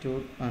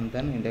substitute and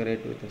then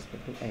integrate with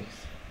respect to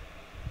x.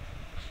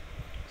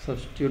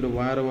 Substitute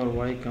wherever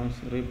y comes,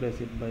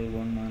 replace it by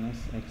 1 minus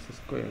x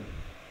squared.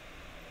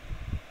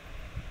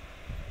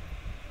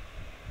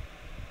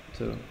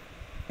 So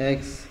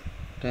x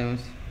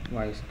times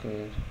y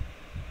square,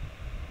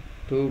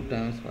 2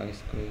 times y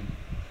square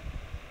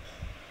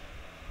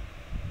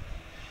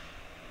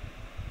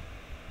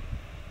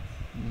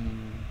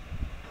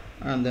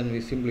and then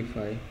we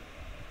simplify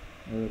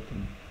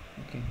everything.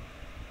 Okay,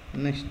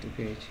 next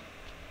page,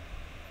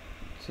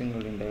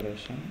 single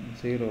integration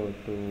 0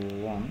 to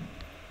 1,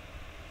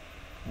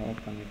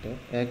 open it up,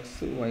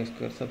 x y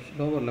square,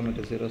 lower limit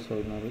is 0, so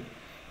ignore it,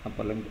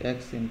 upper limit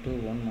x into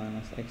 1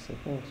 minus x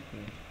whole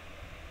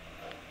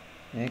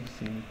square,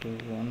 x into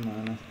 1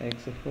 minus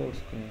x whole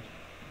square.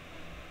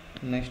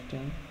 Next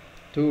time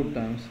 2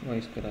 times y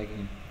square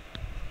again,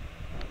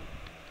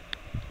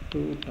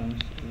 2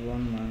 times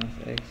 1 minus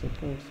x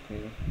whole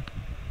square,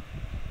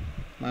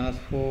 minus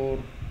 4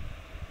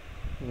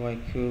 y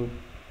cube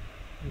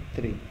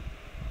 3.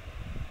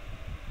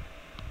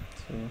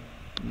 So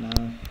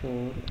minus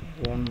 4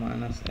 1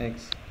 minus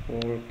x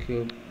whole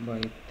cube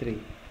by 3.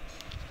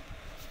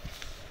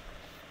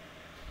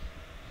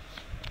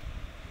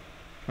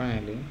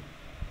 Finally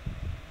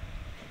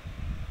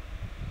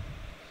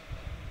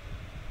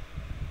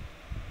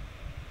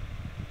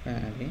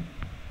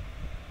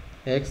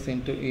x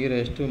into e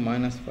raised to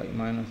minus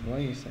y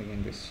is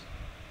again this,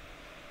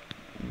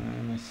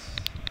 minus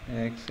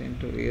x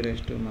into e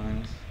raised to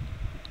minus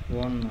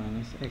 1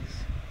 minus x.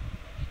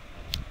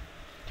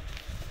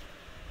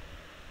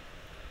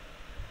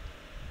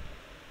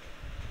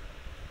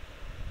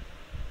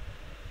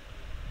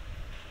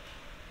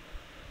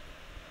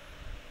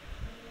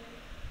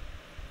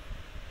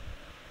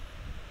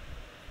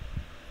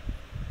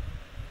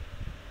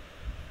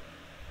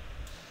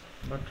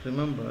 But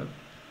remember,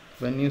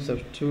 when you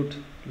substitute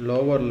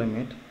lower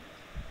limit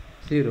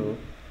 0,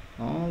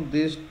 all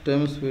these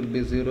terms will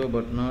be 0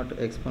 but not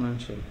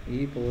exponential.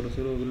 E power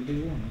 0 will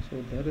be 1.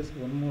 So there is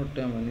one more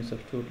term when you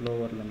substitute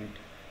lower limit.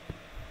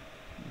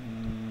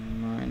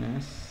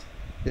 Minus,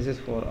 this is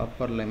for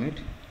upper limit.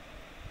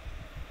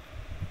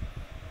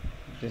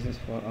 This is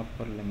for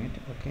upper limit.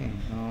 Okay,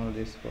 now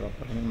this for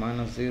upper limit,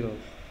 minus 0.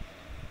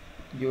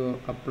 You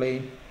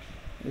apply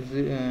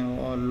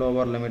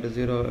lower limit is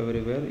 0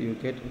 everywhere. You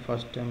get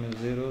first term is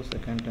 0,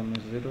 second term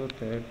is 0,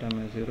 third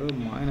term is 0,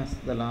 minus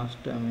the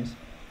last term is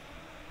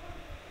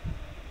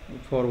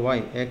for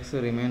y, x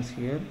remains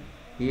here,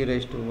 e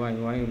raised to y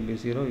will be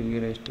 0, e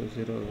raised to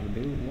 0 will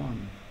be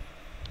 1,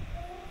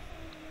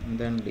 and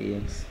then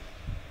dx.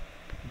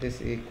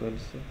 This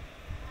equals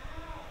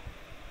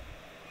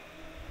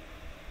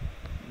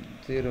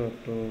 0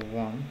 to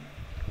 1,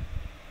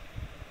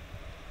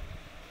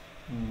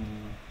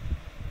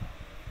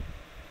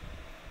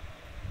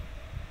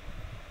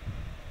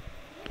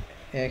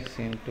 x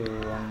into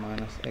 1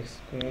 minus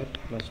x square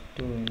plus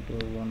 2 into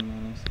 1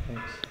 minus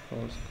x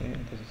whole square,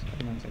 this is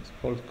 1 minus x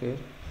whole square,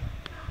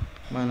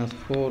 minus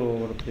 4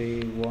 over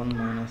 3 1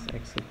 minus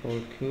x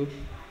whole cube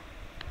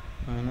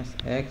minus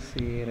x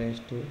e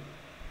raised to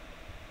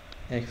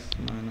x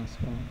minus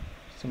 1.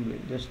 Simply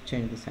just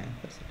change the sign,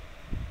 that's it.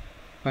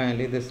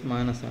 Finally this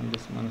minus and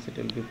this minus, it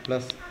will be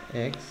plus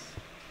x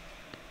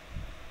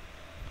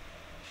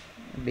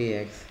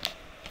dx,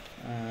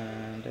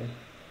 and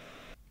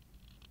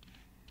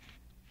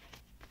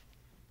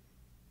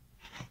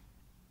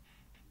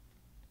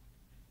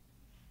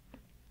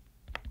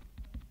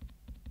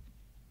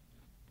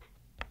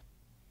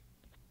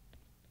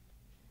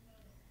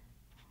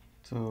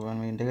so when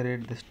we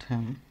integrate this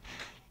term,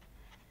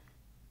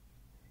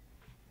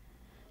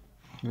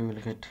 we will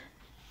get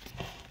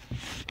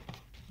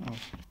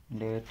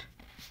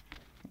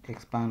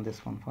expand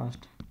this one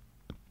first,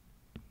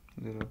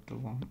 0 to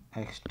 1,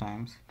 x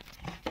times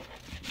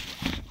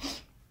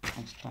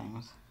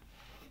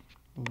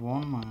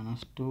 1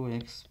 minus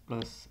 2x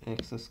plus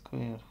x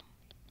square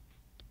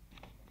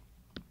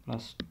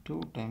plus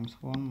 2 times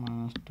 1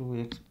 minus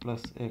 2x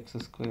plus x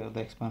square,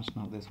 the expansion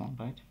of this one,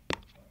 right,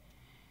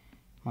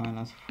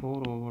 minus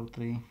 4 over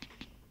 3,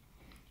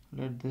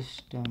 let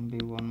this term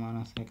be 1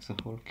 minus x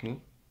whole cube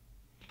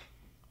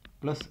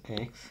plus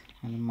x,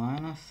 and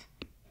minus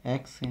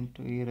x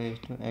into e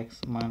raised to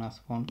x minus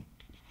 1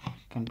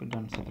 can be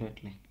done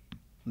separately.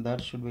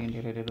 That should be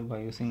integrated by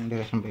using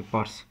integration by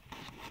parts.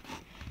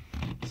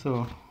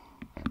 So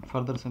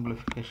further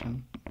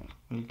simplification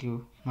will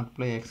give,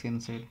 multiply x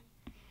inside,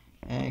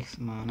 x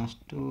minus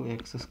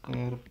 2x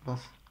square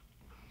plus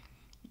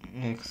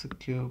x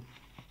cube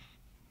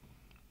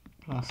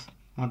plus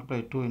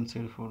multiply 2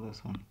 inside for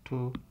this one,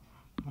 2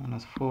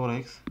 minus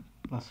 4x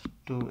plus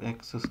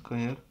 2x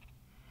square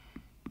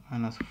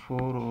minus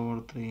 4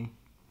 over 3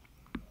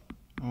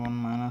 1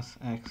 minus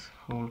x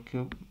whole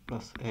cube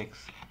plus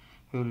x.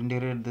 We will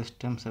integrate this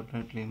term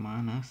separately,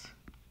 minus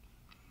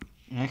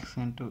x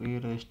into e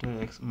raised to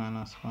x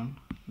minus 1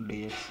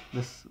 dx.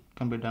 This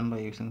can be done by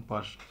using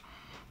parts,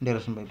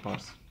 integration by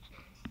parts.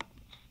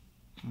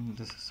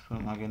 This is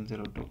from again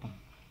 0 to 1.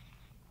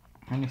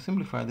 And you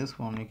simplify this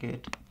one, you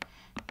get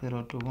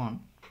 0 to 1.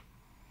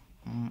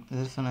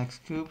 This is an x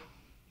cube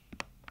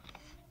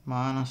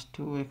minus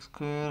 2x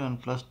square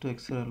and plus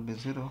 2x square will be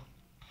 0.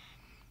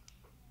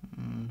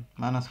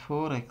 Minus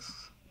 4x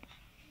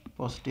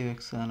positive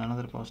x and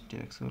another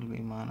positive x will be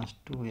minus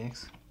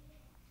 2x.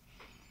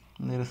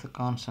 And there is a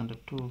constant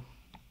 2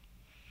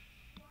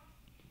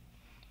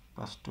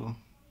 plus 2.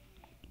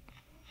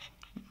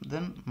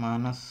 Then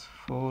minus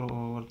 4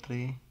 over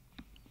 3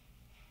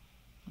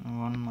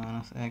 1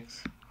 minus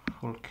x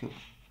whole cube.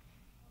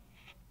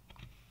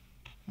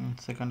 And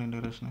second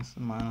integration is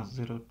minus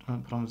 0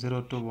 from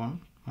 0 to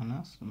 1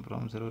 minus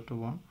from 0 to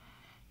 1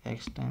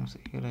 x times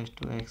e raised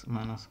to x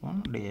minus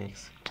 1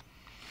 dx.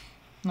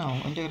 Now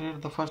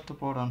integrate the first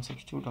part and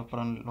substitute upper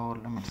and lower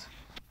limits.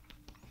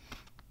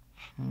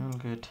 You will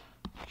get,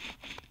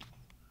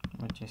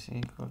 which is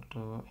equal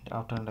to,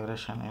 after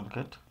integration you will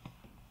get,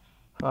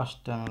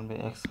 first term will be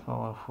x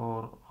power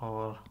 4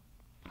 over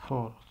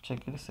 4.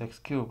 Check it is x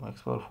cube,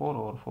 x power 4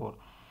 over 4.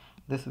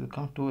 This will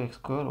become 2x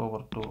square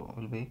over 2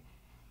 will be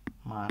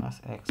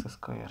minus x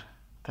square.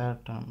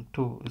 Third term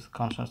 2 is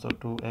constant, so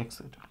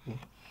 2x, it will be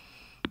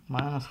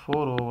minus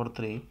 4 over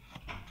 3.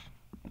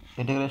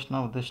 Integration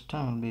of this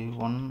term will be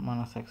 1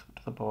 minus x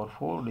to the power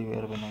 4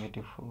 divided by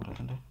negative 4,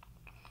 isn't it?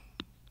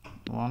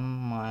 1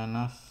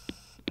 minus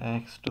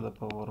x to the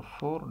power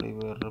 4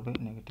 divided by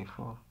negative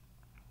 4.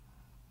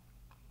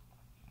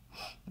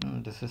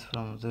 And this is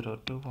from 0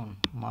 to 1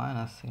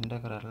 minus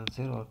integral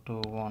 0 to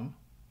 1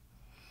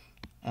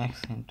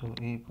 x into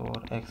e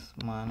power x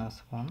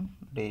minus 1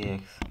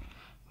 dx.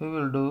 We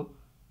will do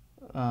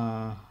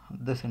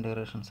this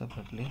integration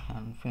separately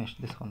and finish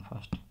this one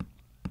first.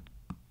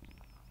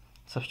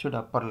 Substitute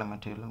upper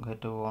limit, you will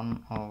get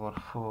 1 over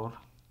 4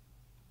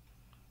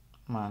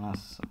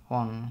 minus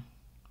 1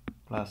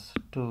 plus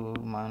 2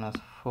 minus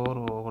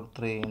 4 over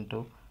 3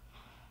 into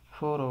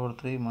 4 over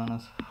 3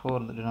 minus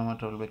 4, the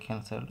denominator will be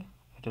cancelled,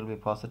 it will be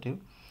positive.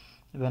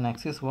 When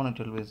x is 1 it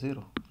will be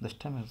 0, this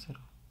time is 0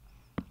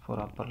 for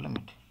upper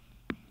limit.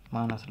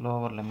 Minus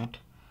lower limit,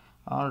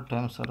 all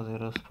terms are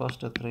zeros, first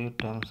 3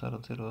 terms are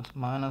zeros,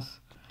 minus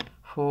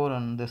 4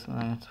 and this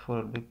minus 4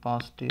 will be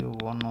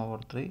positive 1 over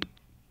 3.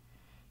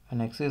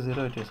 When x is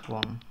 0 it is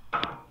 1.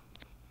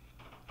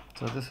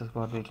 So this is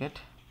what we get.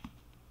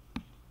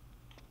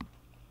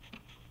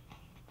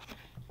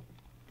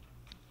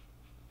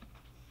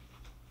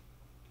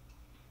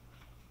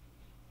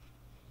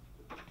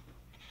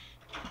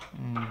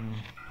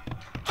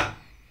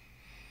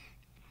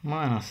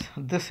 Minus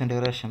this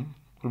integration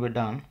will be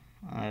done.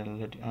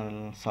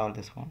 I'll solve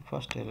this one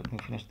first. Let me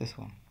finish this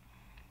one.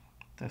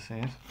 This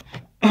is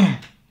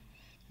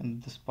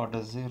and this part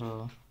is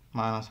 0,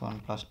 minus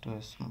 1 plus 2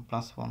 is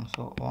plus 1,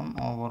 so 1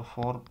 over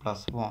 4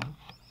 plus 1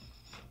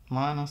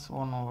 minus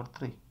 1 over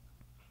 3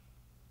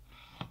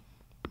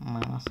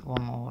 minus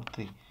 1 over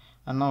 3.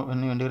 And now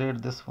when you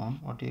integrate this one,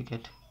 what you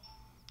get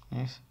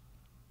is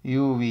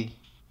uv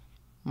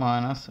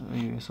minus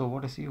u. So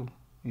what is u?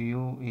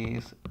 U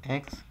is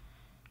x,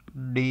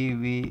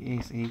 dv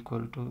is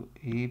equal to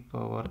e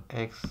power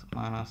x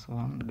minus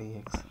 1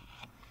 dx.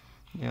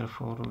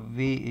 Therefore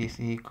v is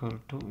equal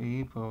to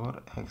e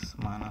power x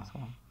minus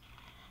 1.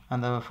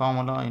 And the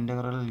formula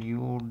integral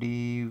u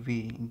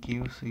dv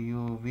gives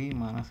uv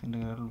minus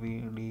integral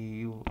v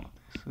du.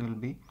 This will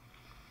be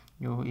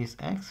u is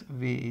x,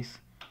 v is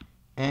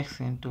x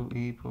into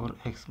e power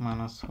x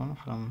minus 1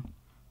 from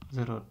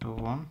 0 to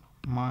 1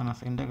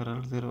 minus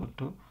integral 0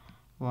 to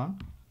 1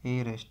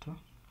 e raised to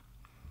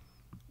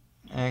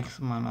x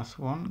minus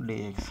 1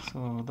 dx.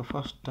 So the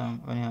first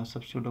term, when you have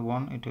substitute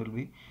 1, it will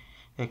be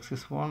x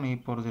is 1, e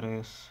power 0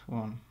 is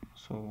 1,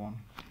 so 1.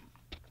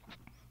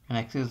 When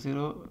x is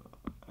 0,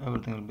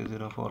 everything will be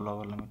 0 for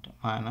lower limit,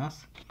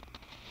 minus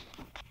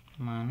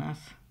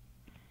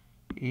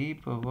e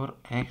power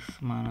x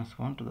minus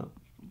 1 to the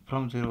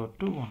from 0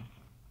 to 1.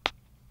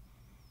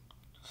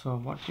 So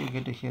what you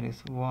get here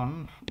is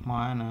 1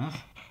 minus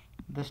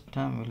this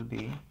term will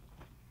be,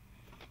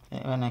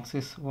 when x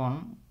is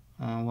 1,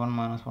 1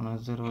 minus 1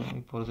 is 0,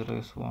 e power 0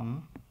 is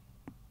 1,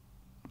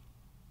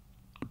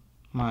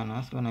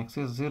 minus when x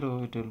is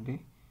 0 it will be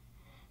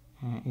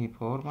e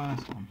power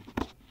minus 1.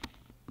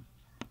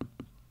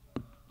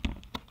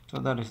 So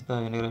that is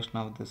the integration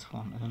of this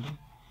one, isn't it?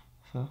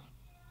 So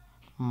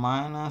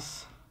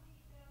minus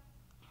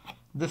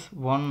this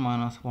 1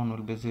 minus 1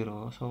 will be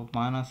 0, so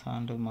minus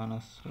and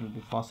minus will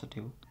be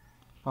positive,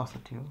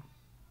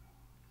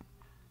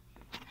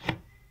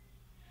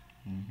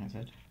 is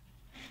it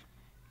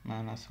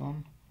minus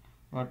 1,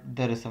 but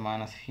there is a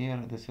minus here,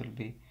 this will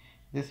be,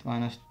 this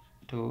minus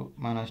 2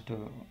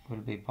 will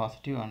be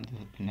positive and this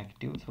will be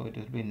negative, so it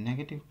will be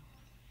negative,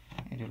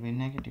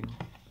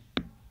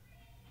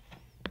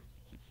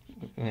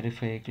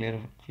 verify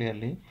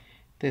clearly.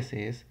 This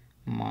is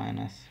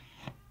minus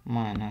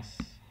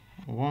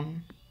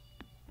 1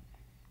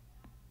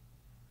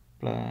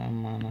 plus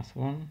minus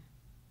 1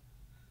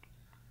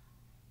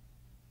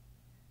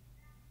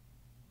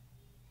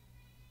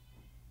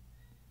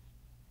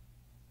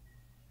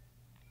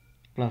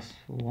 plus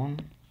 1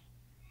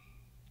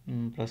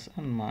 plus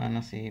and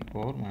minus e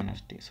power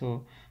minus t.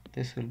 So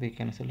this will be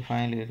cancelled.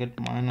 Finally you get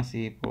minus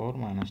e power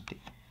minus t.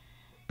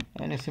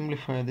 When you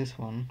simplify this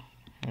one,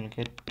 you will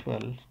get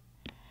 12,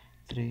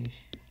 3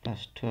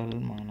 plus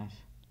 12 minus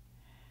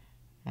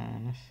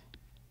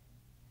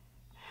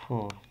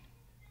 4.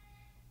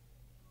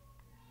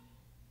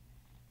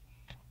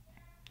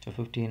 So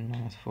 15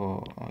 minus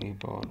 4 e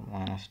power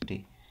minus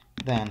t.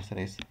 The answer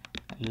is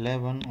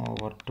 11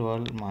 over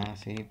 12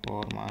 minus e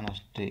power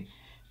minus t.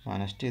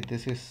 minus t.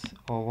 This is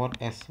over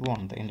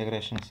s1. The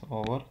integration is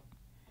over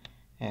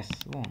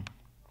s1.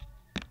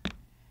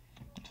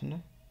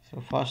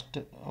 So first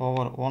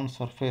over one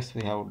surface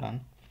we have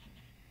done.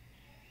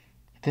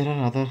 There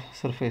are other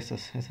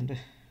surfaces, isn't it?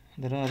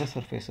 There are other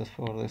surfaces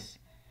for this,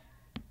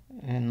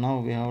 and now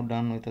we have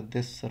done with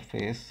this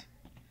surface,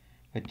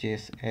 which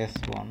is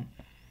s1.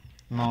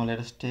 Now let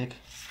us take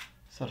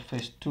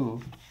surface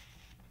 2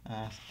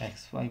 as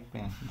xy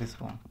plane. This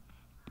one,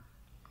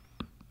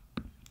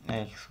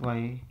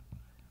 xy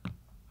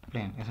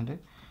plane, isn't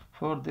it?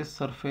 For this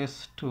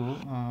surface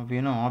 2,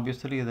 we know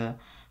obviously the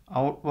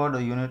outward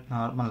unit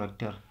normal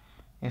vector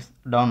is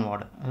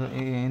downward.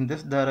 In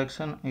this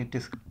direction it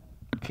is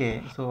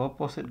k, so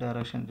opposite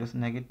direction it is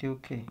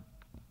negative k.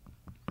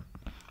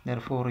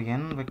 Therefore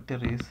n vector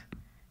is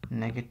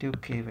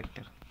negative k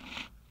vector,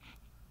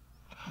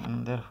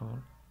 and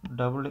therefore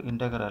double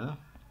integral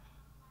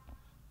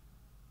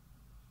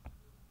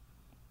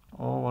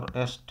over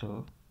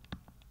s2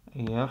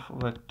 f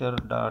vector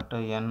dot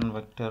n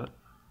vector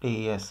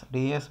ds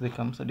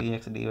becomes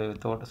dx dy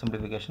without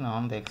simplification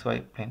on the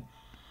xy plane.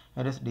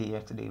 It is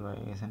dx dy,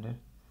 isn't it?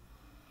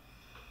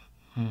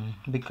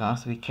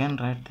 Because we can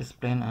write this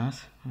plane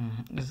as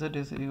z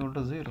is equal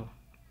to 0.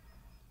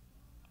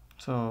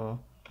 So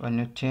when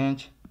you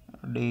change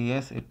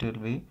ds, it will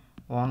be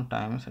 1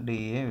 times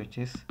dA, which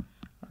is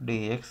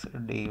dx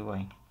dy.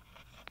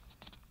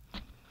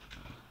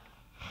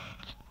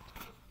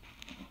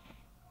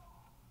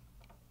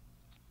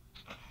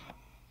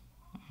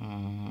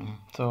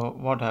 So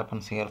what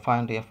happens here?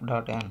 Find f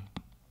dot n.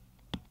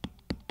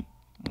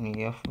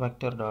 F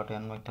vector dot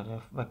n vector.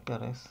 F vector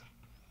is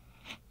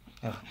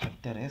f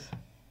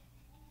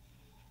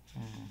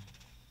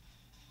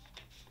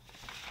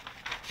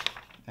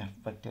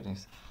vector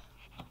is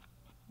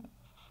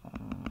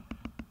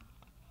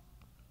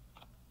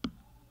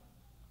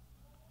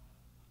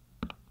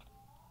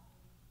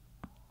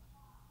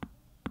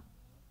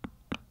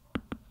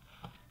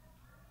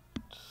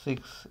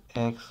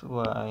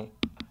 6xy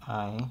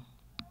I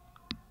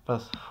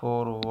plus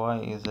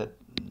 4yz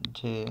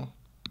j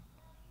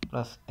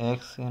plus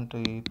x into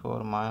e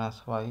power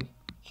minus y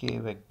k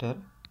vector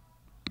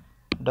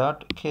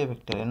dot k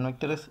vector. N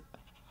vector is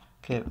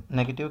k,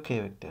 negative k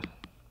vector.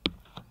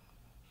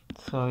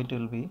 So it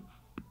will be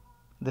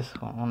this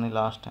one only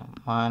last time,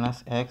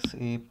 minus x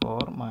e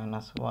power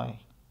minus y.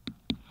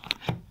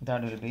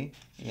 That will be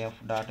f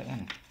dot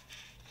n.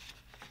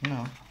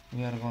 Now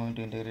we are going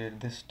to integrate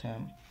this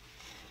term.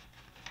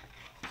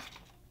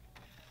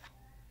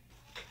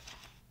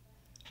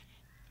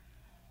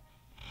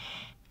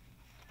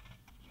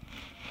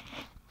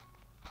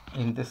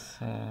 In this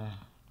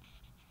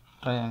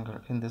triangle,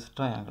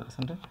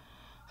 isn't it?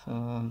 So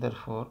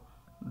therefore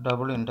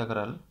double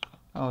integral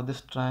of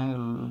this triangle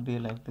will be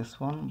like this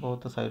one.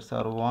 Both the sides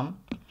are 1.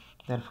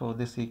 Therefore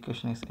this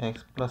equation is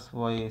x plus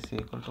y is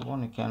equal to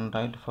 1. You can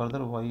write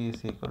further y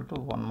is equal to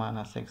 1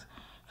 minus x.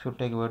 If you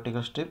take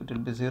vertical strip, it will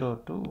be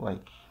 0 to y,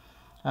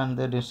 and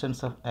the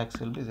distance of x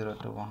will be 0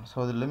 to 1.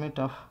 So the limit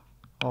of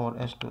over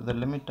s2, the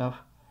limit of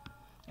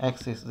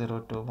x is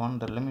 0 to 1,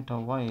 the limit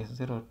of y is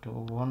 0 to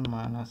 1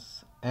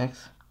 minus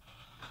x,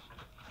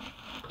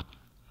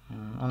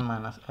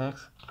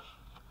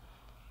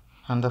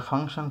 and the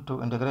function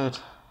to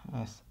integrate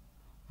is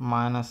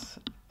minus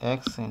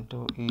x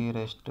into e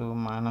raised to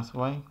minus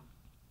y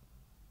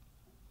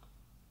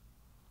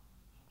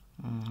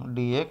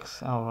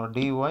dx or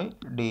dy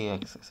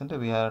dx, isn't it?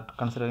 We are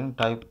considering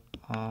type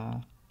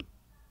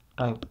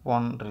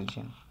 1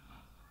 region.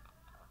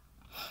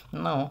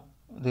 Now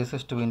this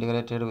is to be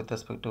integrated with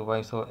respect to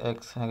y, so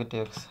x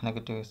negative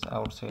is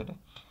outside,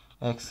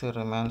 x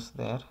remains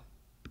there.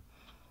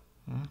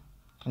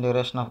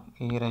 Integration of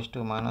e raised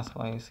to minus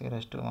y is e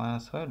raised to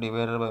minus y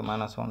divided by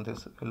minus 1.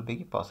 This will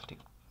be positive,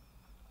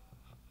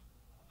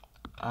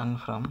 and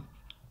from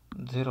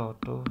 0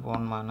 to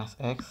 1 minus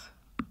x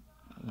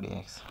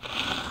dx.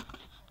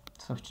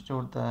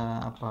 Substitute the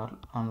upper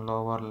and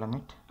lower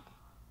limit.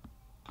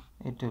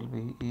 It will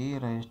be e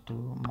raised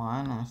to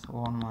minus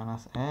 1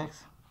 minus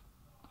x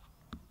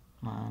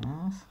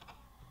minus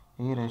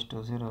e raised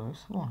to 0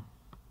 is 1.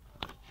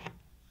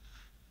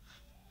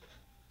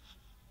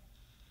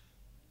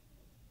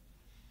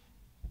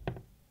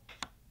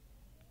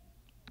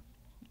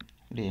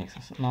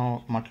 dx.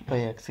 Now multiply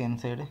x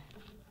inside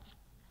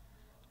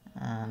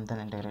and then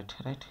integrate,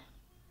 right?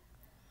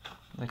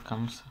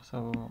 Becomes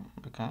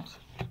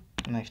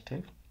next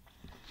step,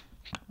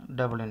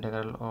 double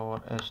integral over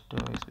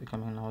s2 is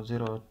becoming now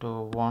 0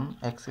 to 1.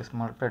 X is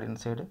multiplied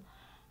inside,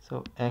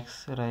 so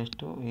x raised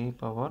to e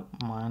power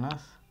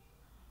minus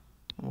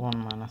 1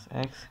 minus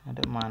x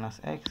and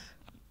minus x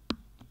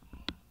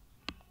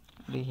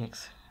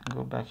dx.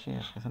 Go back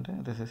here, isn't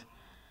it? This is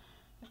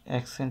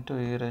x into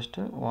e raised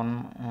to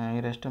 1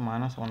 e raised to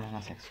minus 1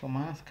 minus x. So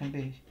minus can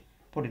be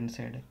put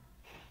inside,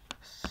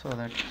 so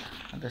that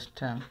this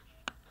term,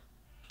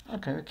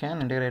 okay, we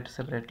can integrate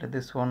separately.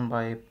 This one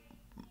by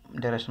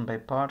derivation by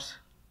parts,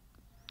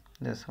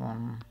 this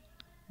one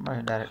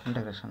by direct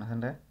integration,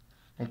 isn't it?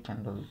 We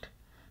can do it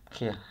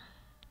here.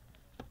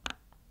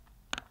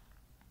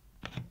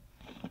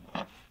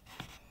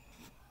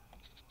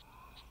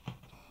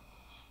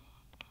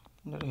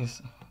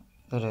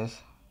 that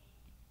is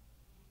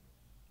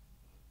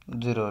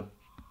 0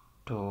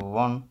 to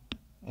 1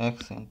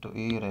 x into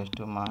e raised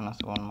to minus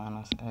 1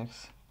 minus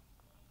x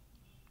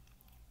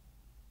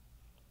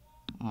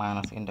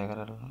minus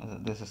integral,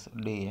 this is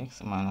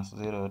dx, minus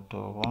 0 to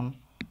 1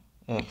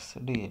 x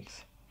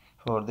dx.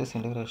 For this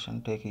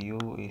integration, take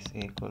u is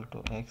equal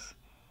to x,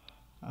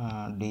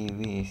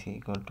 dv is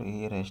equal to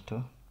e raised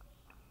to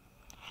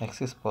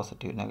x is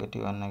positive,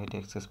 negative and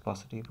negative x is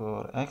positive,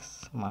 for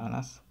x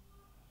minus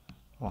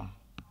 1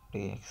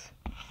 dx.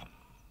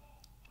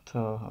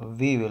 So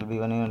v will be,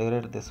 when you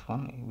integrate this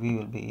one, v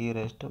will be e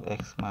raised to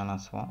x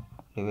minus 1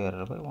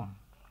 divided by 1.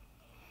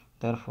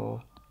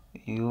 Therefore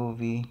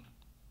uv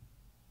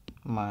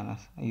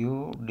minus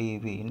u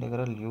dv,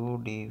 integral u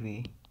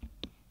dv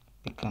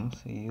becomes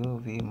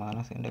uv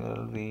minus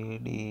integral v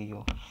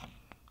du,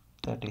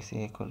 that is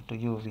equal to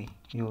uv.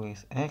 U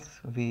is x,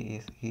 v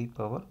is e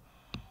power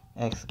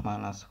x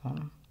minus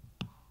 1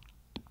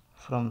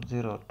 from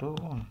 0 to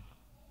 1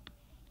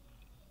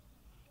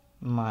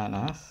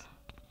 minus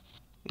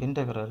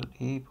integral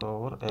e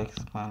power x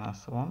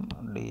minus 1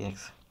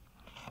 dx.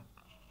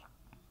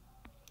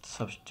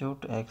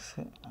 Substitute x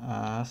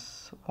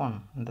as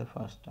 1 in the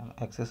first term.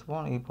 X is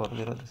 1, e power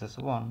 0, this is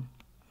 1.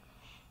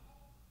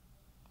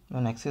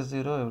 When x is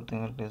 0,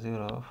 everything will be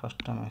 0. First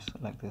term is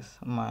like this,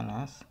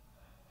 minus,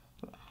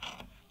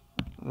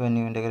 when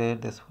you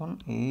integrate this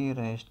one, e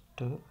raised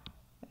to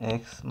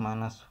x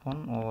minus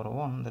 1 over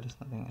 1, that is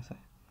nothing as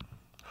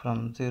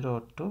from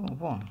 0 to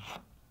 1.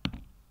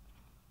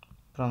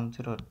 From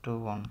 0 to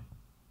 1.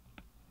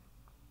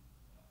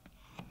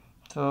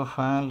 So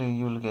finally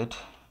you will get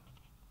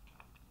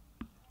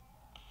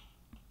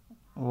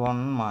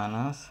 1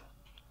 minus,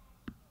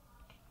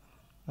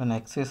 when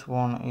x is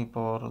 1, e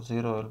power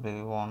 0 will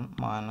be 1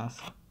 minus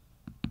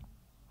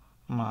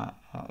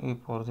e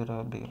power 0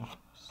 will be,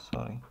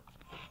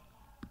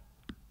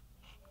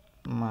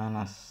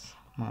 minus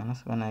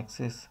when x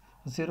is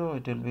 0,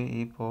 it will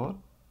be e power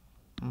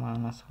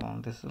minus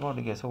 1. This is what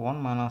you get. So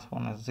 1 minus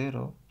 1 is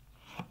 0.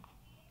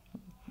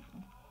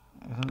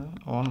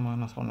 1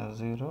 minus 1 is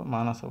 0.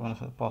 Minus 1 is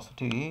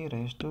positive, e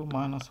raised to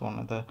minus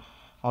 1, the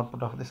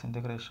output of this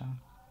integration.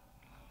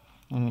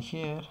 And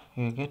here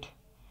you get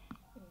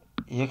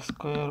x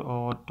square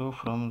over 2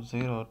 from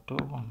 0 to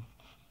 1.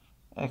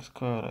 X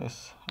square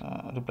is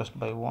replaced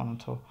by 1,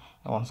 so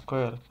 1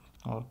 square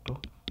over 2.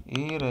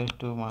 E raised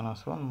to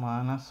minus 1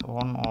 minus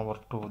 1 over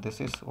 2.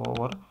 This is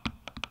over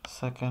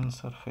second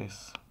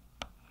surface.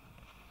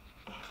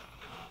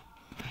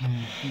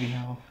 We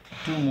have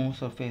two more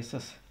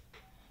surfaces.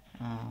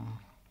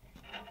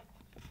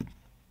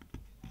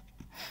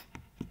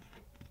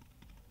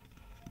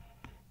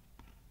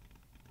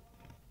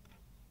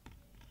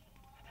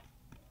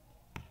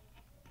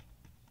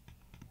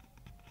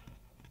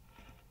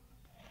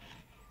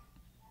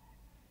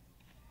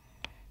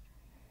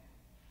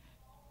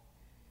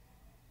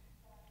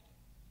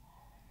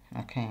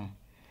 Okay,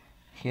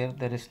 here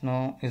there is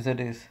no z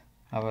is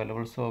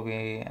available, so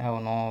we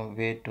have no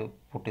way to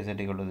put z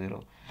equal to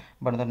 0.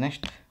 But the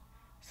next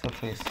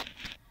surface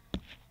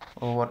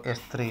over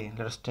S3,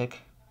 let's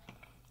take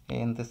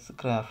in this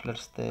graph,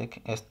 let's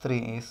take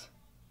S3 is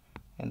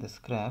in this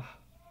graph.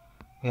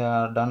 We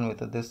are done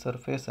with this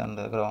surface and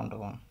the ground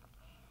one.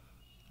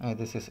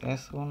 This is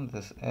S1,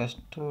 this is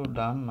S2,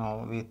 done.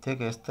 Now we take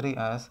S3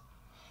 as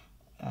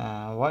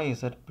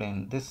YZ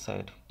plane, this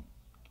side.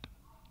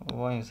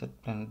 YZ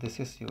plane, this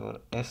is your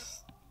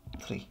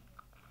S3.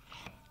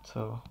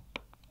 So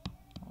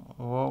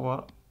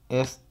over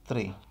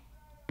S3,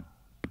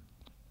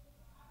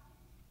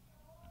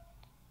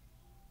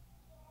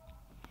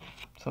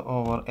 so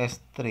over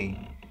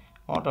S3,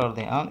 what are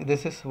they?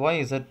 This is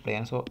YZ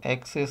plane, so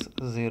x is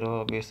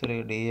 0,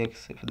 obviously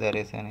dx, if there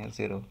is any,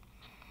 0.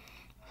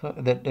 So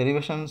the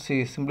derivation,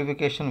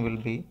 simplification will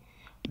be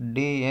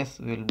ds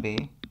will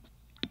be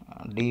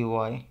dy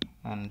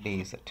and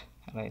dz,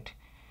 right?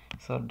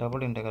 So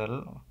double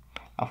integral,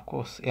 of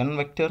course, n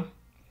vector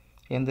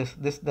in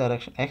this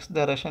direction, x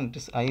direction it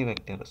is I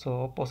vector,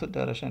 so opposite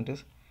direction it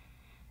is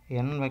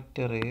n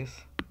vector is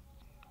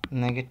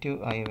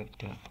negative I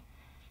vector.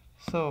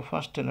 So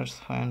first let's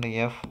find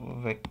f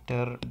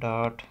vector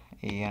dot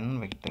n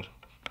vector.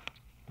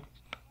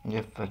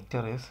 F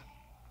vector is,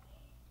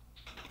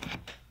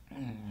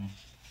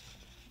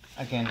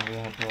 again we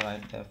have to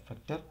write the f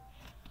vector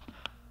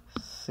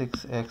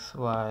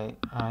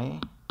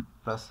 6xyi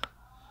plus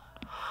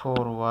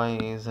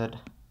 4yz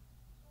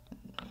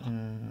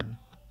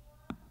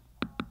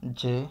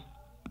j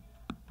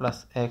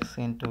plus x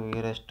into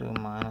e raised to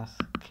minus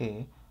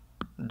k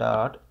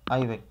dot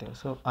I vector.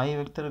 So I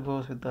vector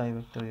goes with the I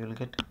vector, you will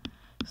get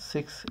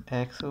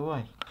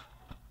 6xy,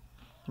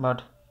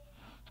 but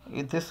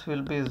this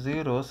will be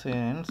 0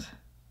 since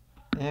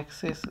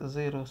x is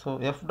 0. So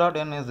f dot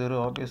n is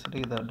 0,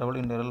 obviously the double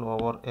integral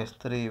over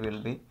S3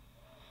 will be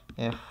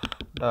f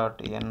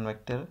dot n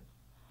vector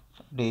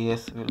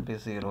ds will be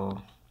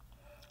 0.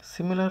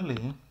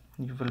 Similarly,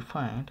 you will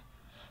find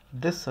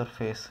this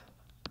surface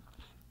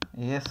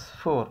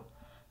S4,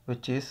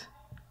 which is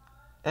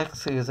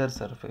xz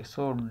surface.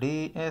 So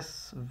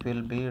ds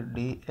will be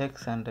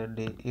dx and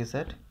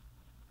dz.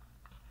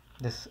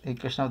 This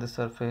equation of the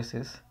surface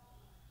is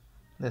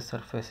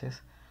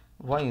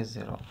y is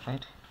 0,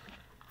 right?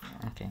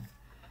 Okay.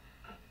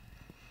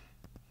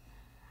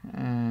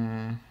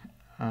 And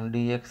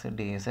dx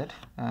dz.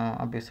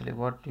 Obviously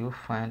what you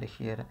find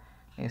here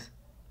is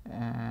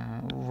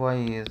y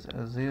is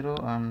 0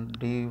 and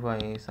dy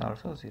is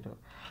also 0.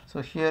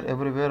 So here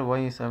everywhere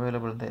y is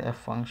available in the f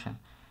function.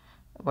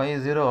 Y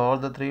is 0, all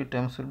the three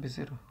terms will be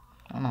 0.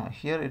 No,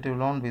 here it will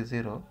not be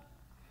 0.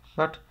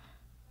 But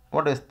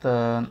what is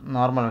the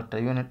normal vector,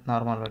 unit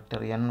normal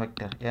vector, n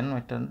vector? N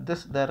vector,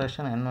 this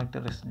direction n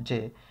vector is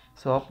j.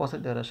 So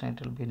opposite direction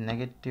it will be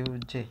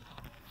negative j.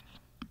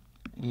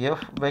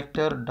 F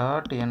vector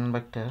dot n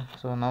vector.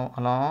 So now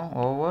along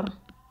over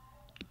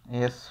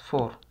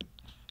S4,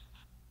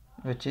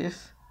 which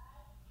is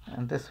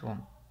this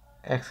one,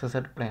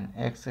 xz plane,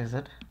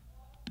 isn't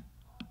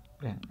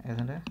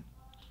it?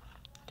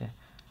 Okay.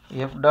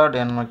 F dot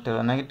n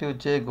vector, negative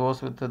j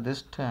goes with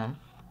this term.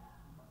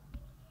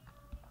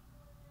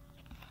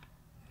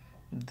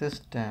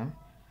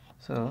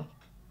 So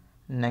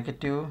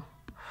negative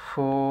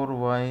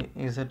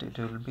 4yz it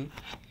will be,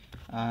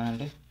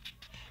 and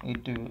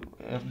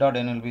f dot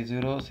n will be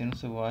 0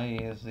 since y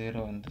is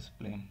 0 in this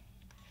plane.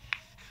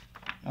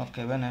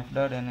 Okay, when f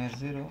dot n is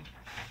 0,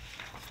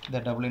 the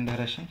double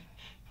integration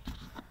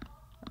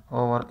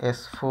over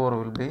S4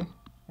 will be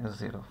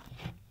 0.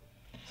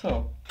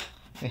 So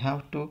we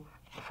have to,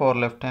 for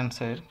left hand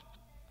side,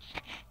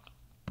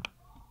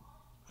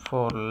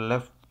 for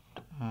left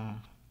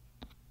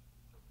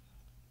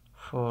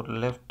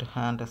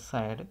hand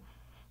side,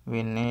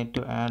 we need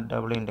to add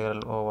double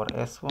integral over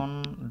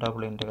S1,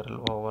 double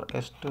integral over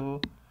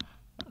S2,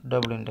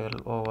 double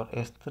integral over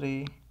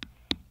S3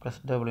 plus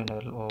double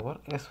integral over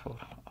S4,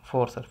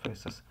 4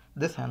 surfaces.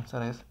 This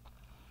answer is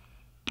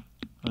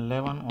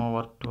 11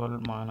 over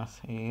 12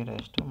 minus e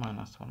raised to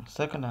minus 1.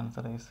 Second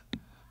answer is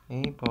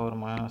e power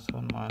minus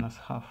 1 minus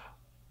half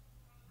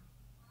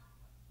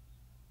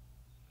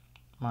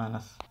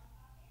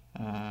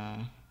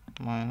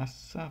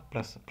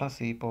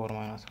plus e power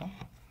minus 1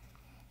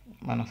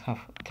 minus half.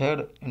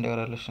 Third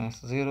integration is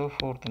 0.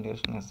 Fourth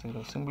integration is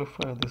 0.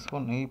 Simplify this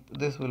one.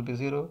 This will be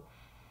 0.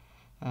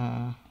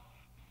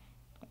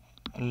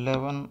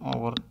 11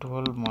 over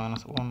 12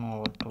 minus 1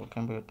 over 2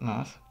 can be written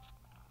as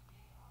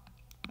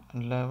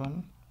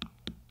 11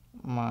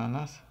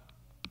 minus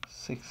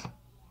 6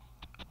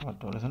 over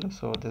 12, isn't it?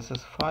 So this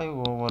is 5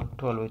 over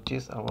 12, which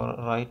is our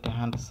right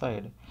hand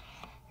side.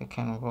 You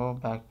can go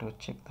back to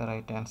check the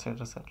right hand side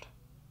result.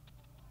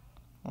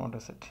 What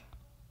is it?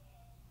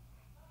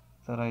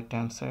 The right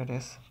hand side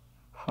is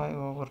 5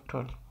 over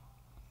 12.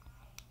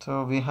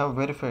 So we have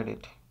verified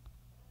it.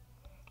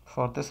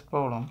 For this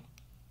problem,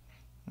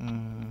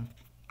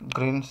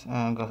 Green's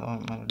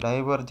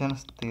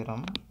divergence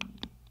theorem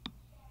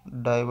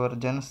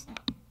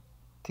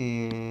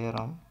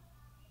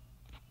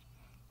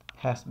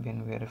has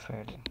been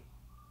verified.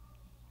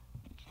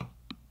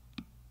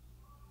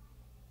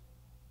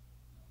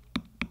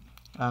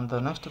 And the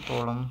next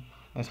problem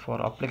is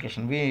for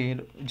application. We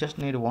just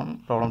need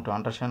one problem to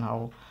understand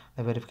how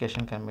the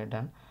verification can be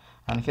done,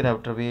 and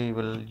hereafter we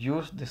will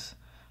use this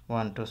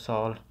one to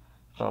solve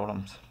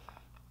problems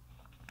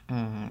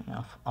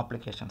of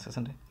applications,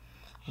 isn't it?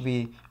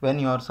 When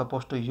you are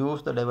supposed to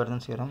use the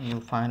divergence theorem, you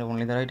find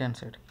only the right hand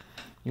side,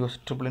 use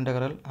triple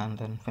integral and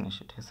then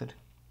finish it, is it?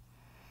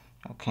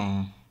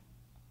 Okay,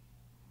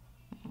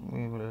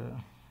 we will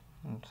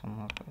add some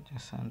more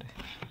pages and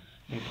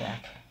be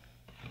back.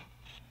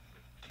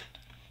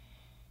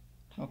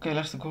 Okay,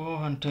 let's go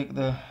and take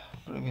the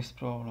previous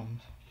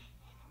problems.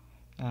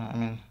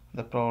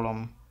 The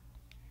problem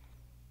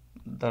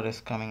that is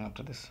coming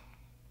after this.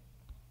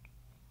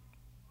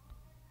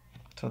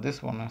 So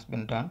this one has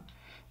been done.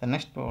 The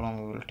next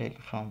problem we will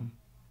take from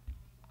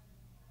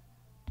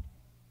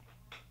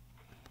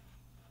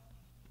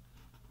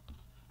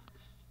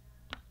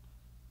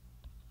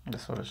the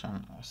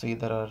solution. See,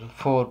 there are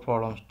 4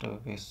 problems to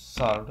be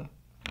solved.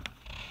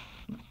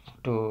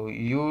 To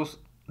use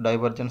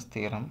divergence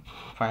theorem,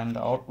 find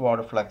the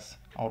outward flux.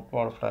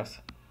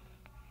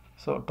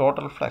 So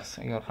total flux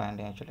you are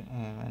finding actually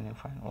when you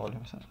find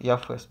volumes.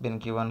 F has been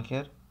given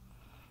here.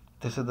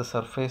 This is the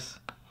surface,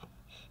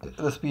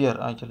 the sphere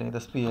actually,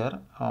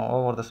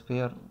 over the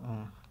sphere,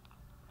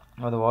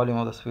 or the volume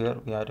of the sphere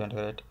we have to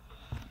integrate.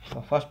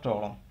 So first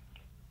problem,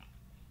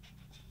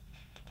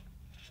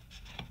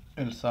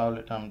 we'll solve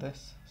it on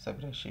this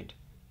separate sheet.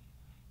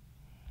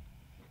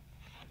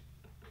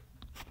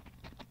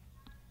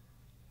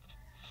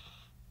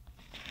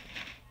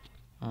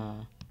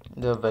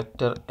 The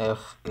vector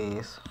f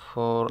is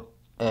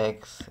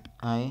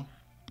 4xi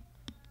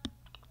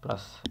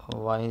plus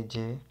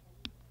yj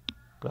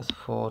plus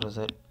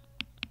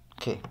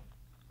 4zk,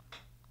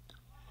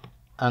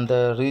 and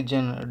the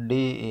region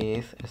D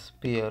is a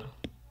sphere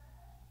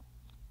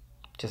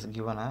which is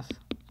given as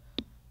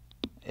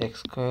x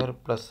square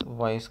plus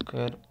y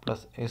square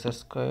plus z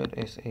square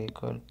is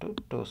equal to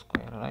 2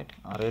 square, right?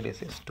 Our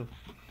radius is 2.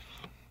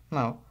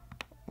 Now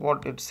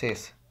what it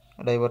says,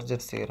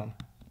 divergence theorem.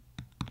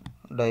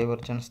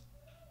 Divergence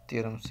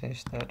theorem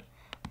says that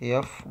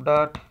f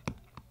dot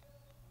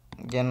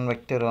n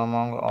vector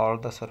among all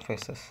the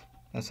surfaces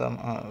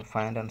and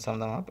find and sum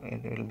them up,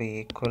 it will be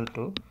equal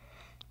to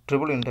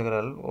triple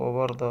integral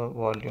over the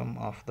volume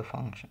of the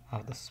function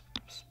of the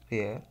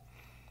sphere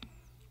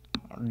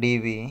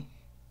dv,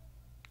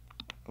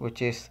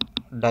 which is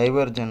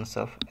divergence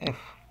of f.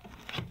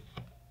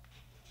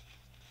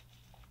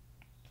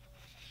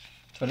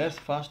 So let's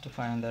first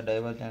find the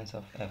divergence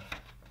of f.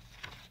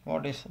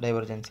 What is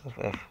divergence of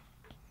f?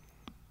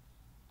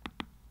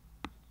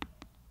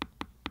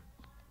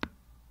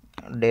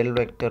 Del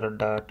vector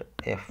dot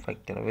f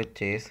vector,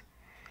 which is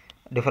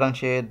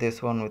differentiate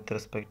this one with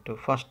respect to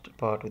first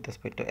part with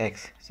respect to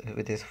x, so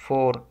which is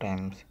 4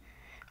 times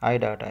I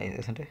dot I,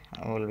 isn't it?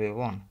 Will be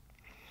 1.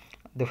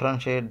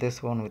 Differentiate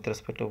this one with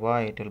respect to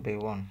y, it will be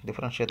 1.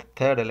 Differentiate the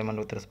third element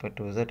with respect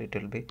to z, it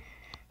will be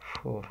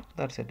 4.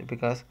 That's it,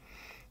 because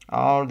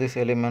all these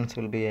elements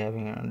will be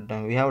having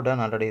we have done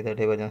already the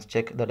divergence.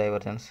 Check the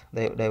divergence.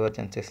 The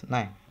divergence is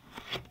 9,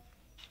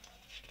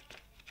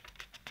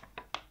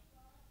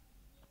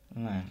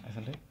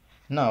 isn't it?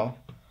 Now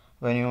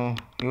when you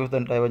use the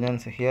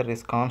divergence, here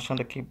is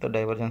constant, keep the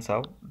divergence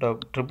out, the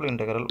triple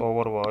integral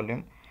over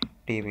volume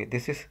dv.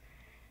 This is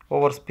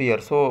over sphere,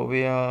 so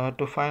we have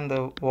to find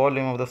the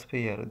volume of the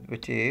sphere,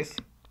 which is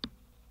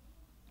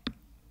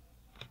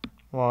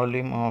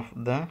volume of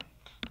the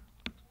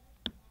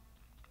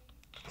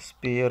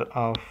sphere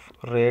of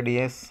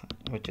radius,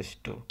 which is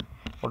 2.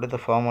 What is the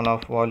formula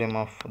of volume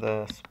of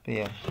the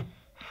sphere?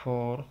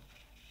 4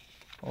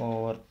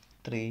 over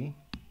 3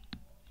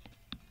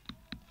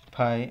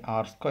 pi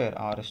r square.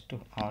 R is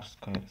 2, r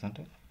square, isn't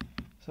it?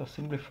 So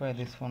simplify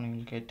this one, you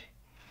will get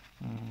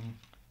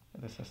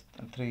this is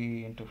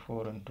 3 into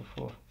 4 into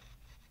 4.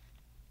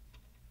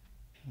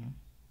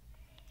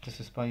 This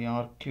is pi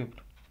r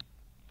cubed.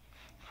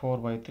 4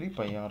 by 3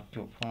 pi r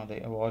cubed. The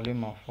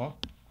volume of a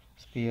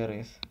sphere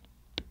is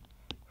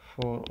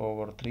 4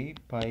 over 3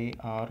 pi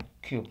r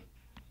cubed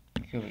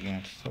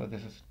units. So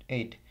this is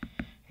 8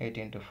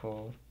 into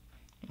 4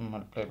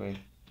 multiplied by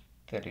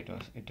 32.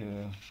 It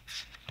will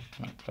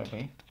multiply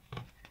by,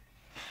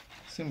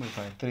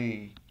 simplify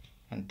 3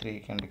 and 3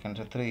 can be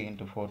cancelled. 3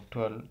 into 4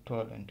 12,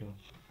 12 into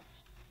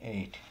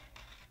 8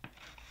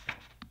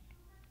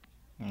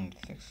 and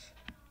 6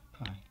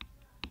 pi.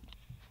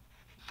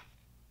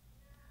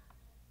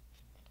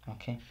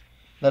 Okay,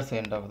 that's the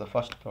end of the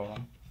first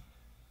problem.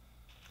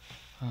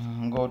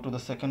 Go to the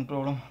second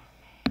problem.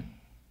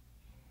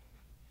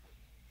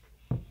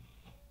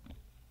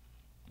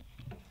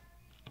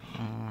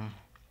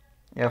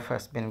 F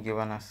has been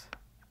given as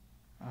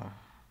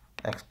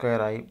x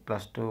square I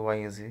plus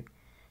 2y is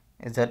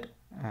z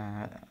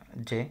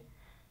j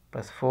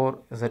plus 4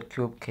 z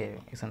cube k,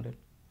 isn't it?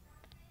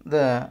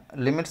 The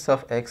limits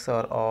of x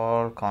are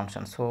all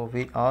constant, so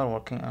we are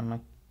working on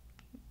a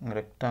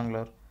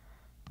rectangular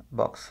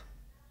box,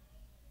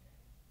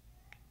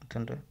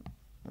 isn't it?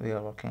 We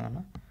are working on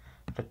a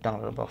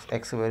rectangular box.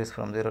 X varies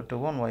from 0 to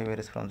 1, y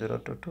varies from 0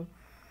 to 2,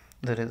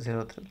 there is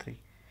 0 to 3.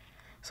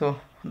 So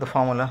the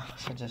formula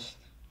suggests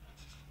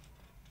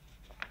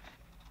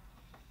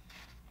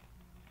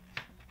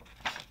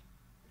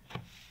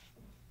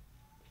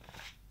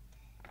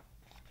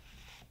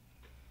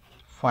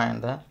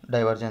find the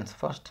divergence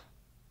first.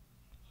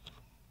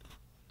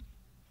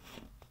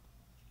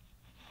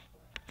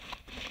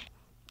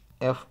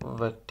 F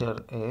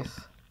vector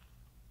is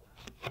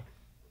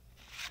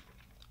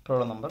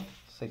problem number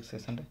 6,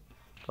 isn't it?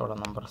 Problem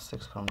number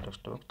 6 from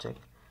textbook. Check.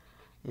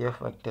 F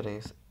vector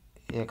is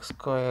x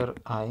square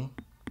I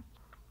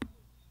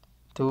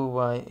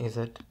 2y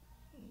z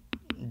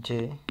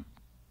j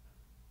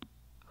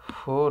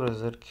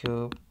 4z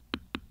cube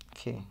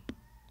k.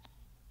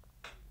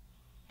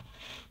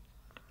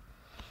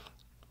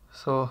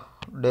 So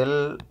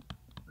del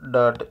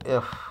dot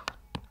f,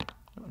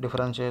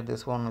 differentiate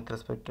this one with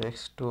respect to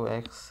x,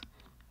 2x,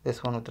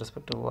 this one with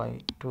respect to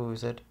y,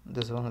 2z,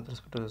 this one with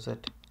respect to z,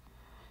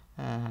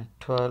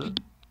 12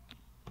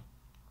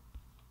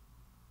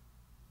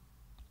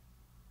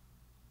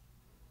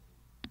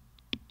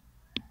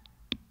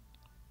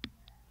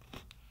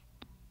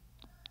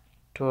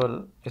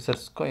 z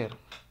square.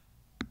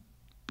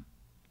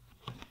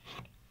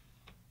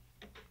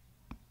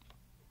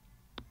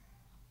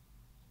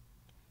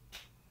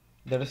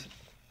 That is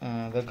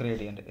the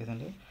gradient,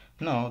 isn't it?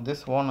 Now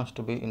this one has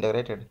to be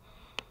integrated.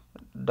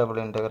 Double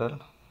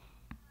integral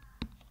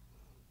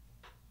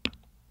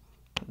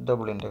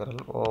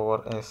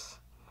over s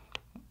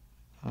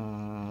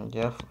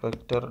f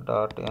vector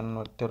dot n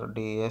vector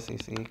ds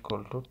is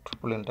equal to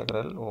triple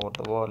integral over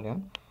the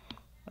volume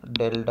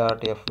del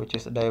dot f, which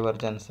is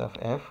divergence of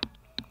f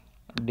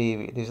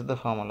dv. This is the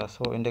formula.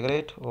 So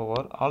integrate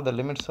over all the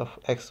limits of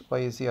x,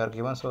 y, z are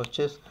given. So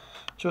choose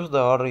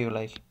the order you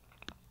like.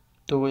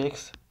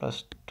 2x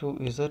plus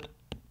 2z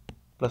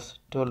plus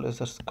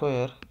 12z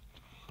square.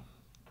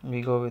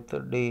 We go with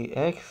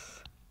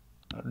dx,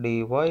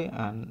 dy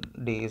and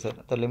dz.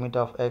 The limit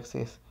of x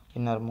is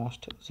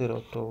innermost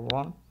 0 to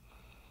 1,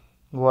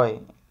 y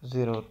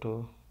 0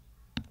 to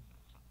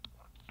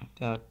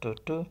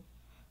 2,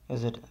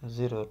 z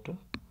 0 to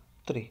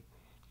 3.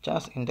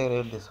 Just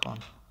integrate this one.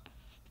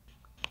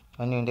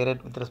 When you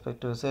integrate with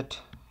respect to z,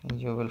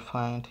 you will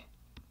find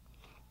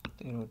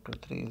 0 to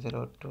 3,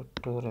 0 to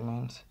 2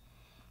 remains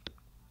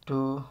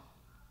 2.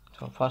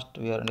 So first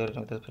we are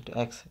integrating with respect to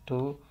x,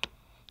 2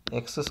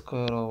 x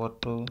square over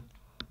 2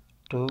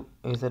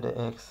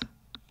 2zx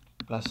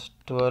plus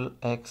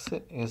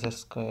 12x z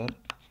square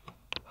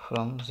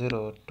from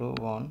 0 to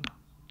 1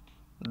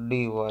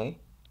 dy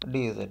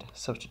dz.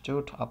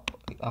 Substitute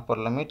upper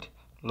limit,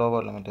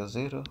 lower limit is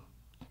 0.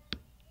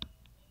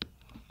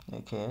 You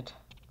get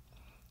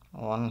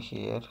 1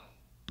 here,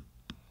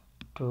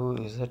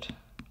 2z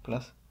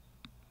plus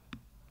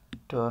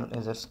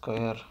 12z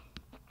square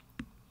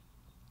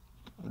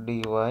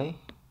dy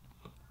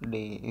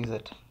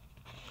dz.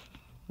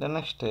 The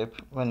next step,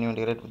 when you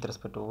integrate with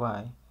respect to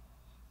y,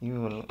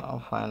 you will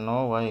find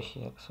no y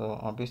here, so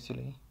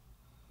obviously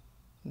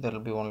there will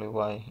be only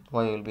y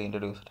will be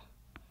introduced.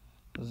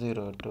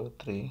 0 to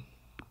 3,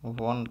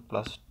 1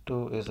 plus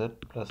 2z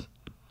plus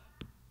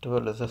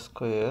 12z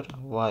square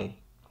y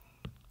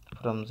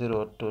from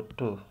 0 to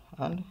 2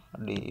 and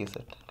dz.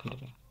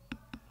 Continue.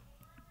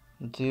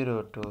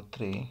 0 to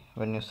 3,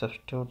 when you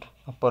substitute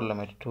upper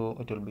limit 2,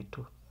 it will be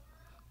 2.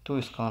 2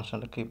 is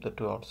constant, keep the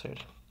 2 outside.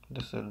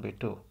 This will be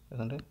 2,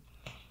 isn't it?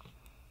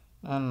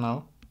 And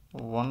now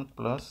 1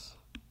 plus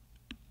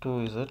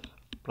 2z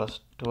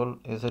plus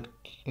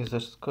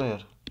 12z square.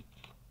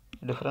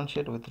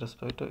 Differentiate with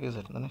respect to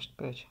z. The next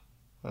page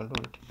we'll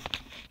do it,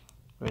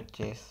 which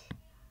is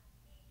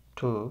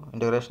 2.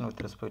 Integration with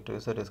respect to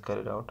z is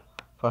carried out.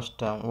 First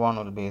term 1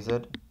 will be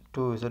z,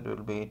 2z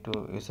will be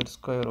 2z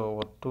square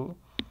over 2,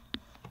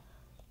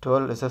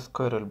 12z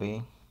square will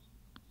be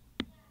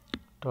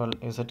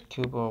 12z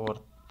cube over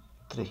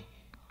 3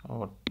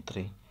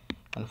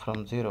 and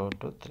from 0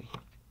 to 3.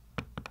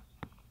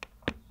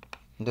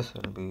 This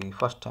will be,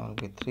 first term will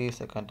be 3,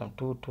 second term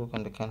 2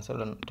 can be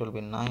cancelled and it will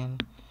be 9.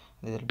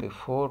 This will be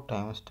 4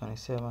 times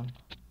 27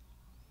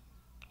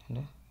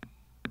 and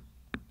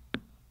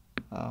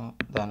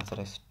the answer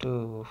is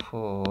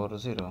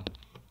 240.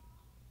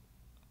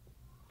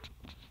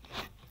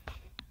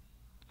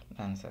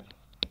 Answer.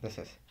 This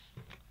is.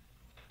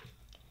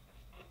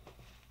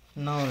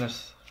 Now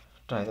let's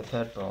try the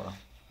third problem.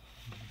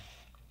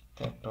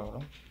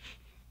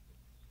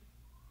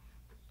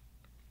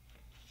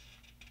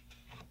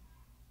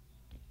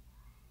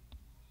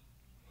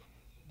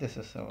 This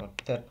is our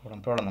third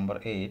problem number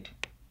 8.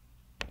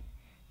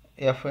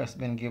 F has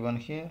been given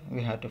here.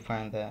 We have to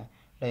find the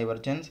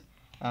divergence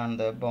and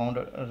the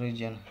bounded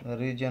region. The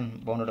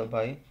region bounded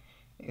by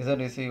z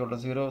is equal to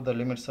 0. The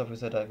limits of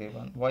z are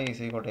given. Y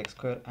is equal to x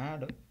square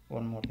and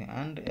one more thing,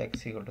 and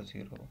x equal to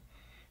 0.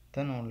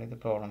 Then only the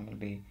problem will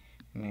be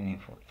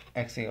meaningful.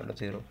 X equal to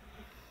 0.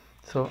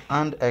 So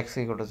and x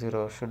equal to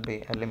 0 should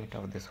be a limit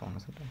of this one,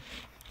 isn't it?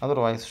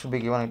 Otherwise should be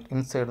given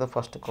inside the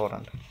first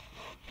quadrant.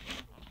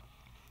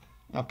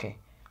 Okay,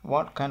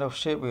 what kind of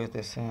shape is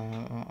this?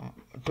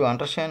 To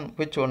understand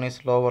which one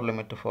is lower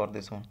limit for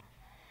this one,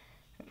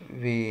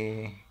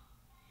 we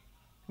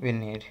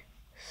need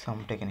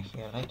some technique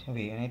here, right?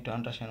 We need to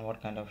understand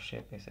what kind of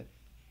shape is it.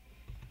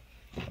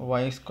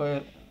 Y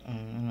square,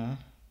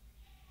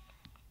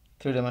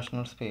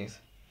 three-dimensional space.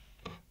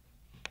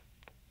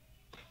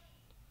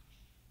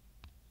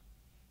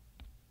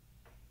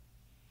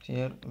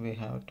 Here we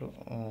have to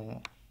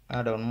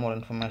add on more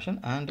information,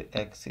 and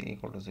x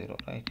equal to 0,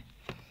 right?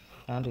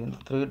 And in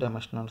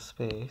three-dimensional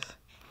space,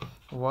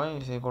 y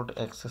is equal to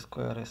x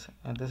square is,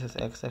 and this is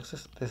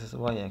x-axis, this is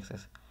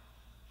y-axis.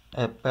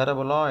 A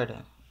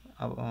paraboloid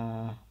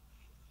about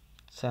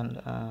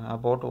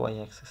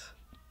y-axis.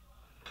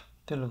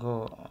 It will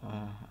go,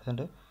 isn't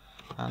it?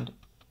 And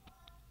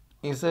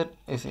z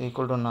is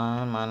equal to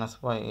 9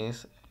 minus y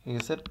is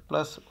z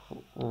plus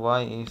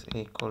y is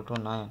equal to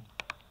 9.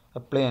 A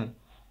plane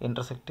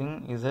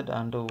intersecting z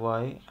and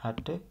y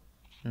at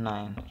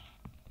 9.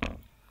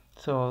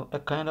 So a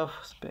kind of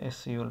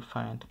space you will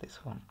find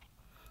this one.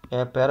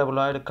 A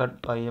paraboloid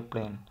cut by a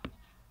plane.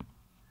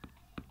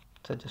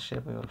 Such a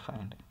shape you will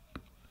find.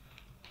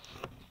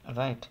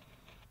 Right.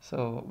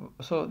 So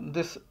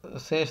this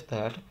says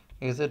that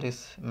z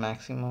is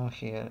maximum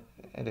here.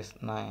 It is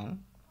 9.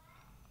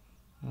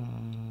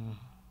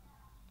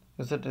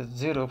 Z is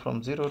 0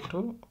 from 0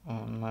 to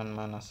 9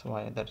 minus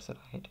y. That's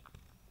right.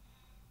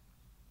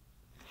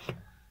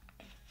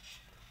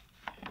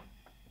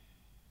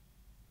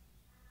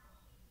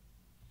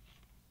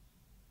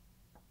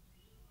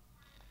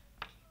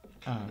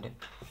 And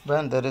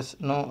when there is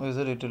no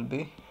z, it will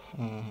be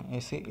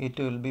you see, it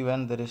will be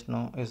when there is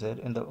no z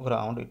in the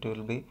ground, it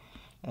will be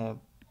a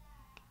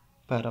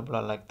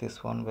parabola like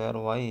this one, where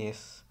y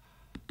is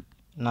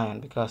 9,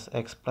 because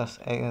x plus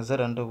z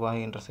and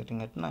y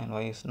intersecting at 9,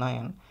 y is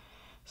 9.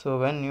 So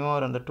when you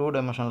are in the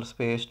two-dimensional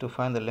space, to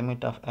find the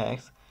limit of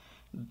x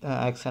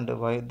and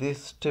y,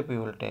 this step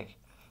you will take.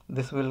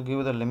 this will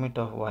give the limit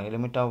of y.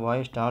 Limit of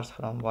y starts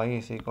from y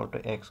is equal to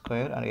x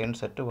square and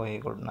ends at y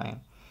equal to 9.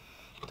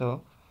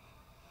 So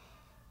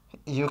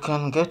you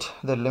can get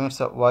the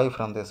limits of y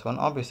from this one.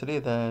 Obviously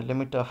the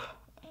limit of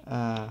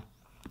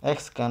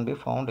x can be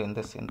found in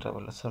this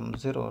interval from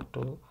 0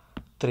 to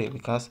 3,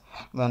 because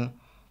when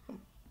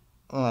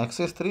x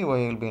is 3,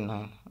 y will be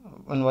 9.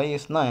 When y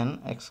is 9,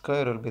 x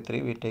square will be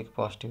 3. We take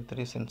positive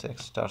 3 since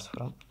x starts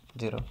from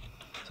 0.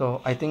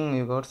 So I think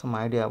you got some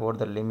idea about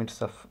the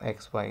limits of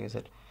x, y, z.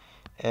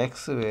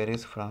 X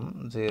varies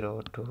from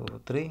 0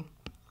 to 3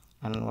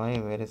 and y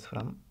varies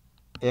from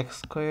x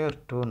square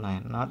to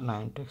 9, not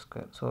 9 to x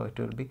square. So it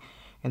will be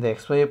in the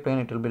xy plane,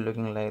 it will be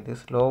looking like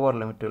this. Lower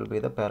limit will be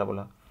the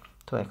parabola,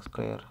 so x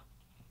square.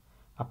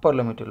 Upper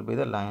limit will be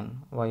the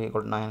line y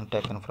equal to 9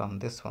 taken from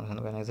this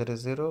function. When z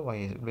is 0,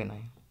 y will be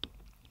 9.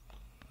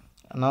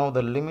 Now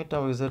the limit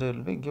of z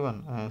will be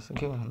given as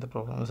given in the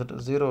problem. Z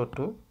 0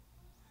 to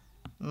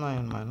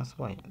 9 minus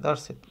y.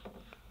 That's it.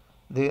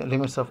 The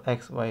limits of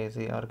x, y,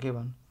 z are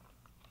given.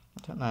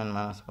 9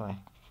 minus y.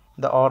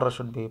 The order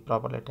should be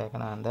properly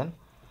taken, and then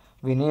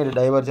we need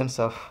divergence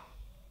of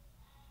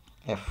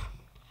f.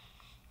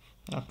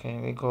 Okay,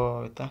 we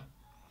go with the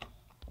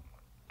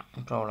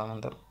problem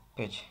on the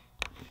page.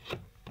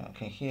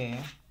 Okay,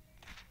 here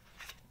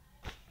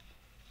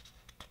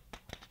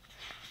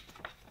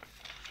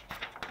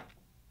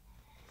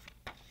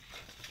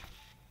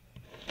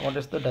what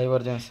is the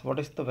divergence? What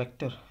is the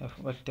vector? F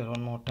vector.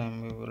 One more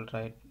time we will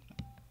write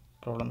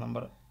problem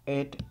number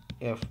 8.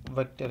 F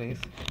vector is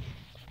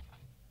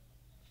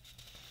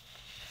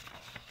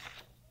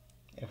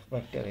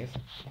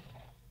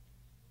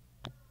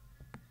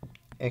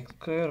x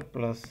square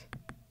plus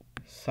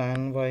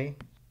sin y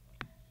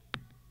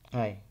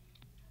I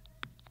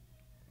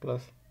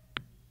plus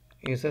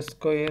z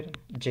square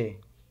j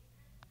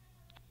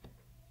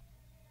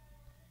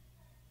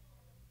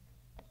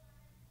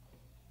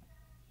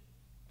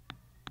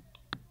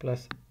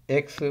plus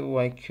x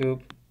y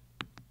cube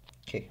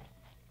k.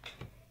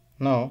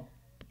 Now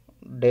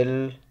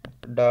del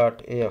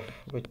dot f,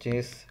 which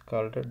is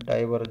called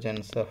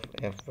divergence of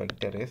f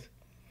vector, is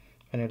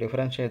when you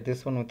differentiate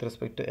this one with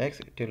respect to x,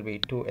 it will be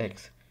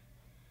 2x,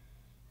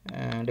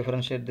 and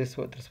differentiate this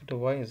with respect to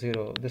y,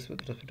 0, this with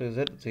respect to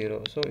z,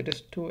 0, so it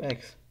is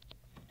 2x.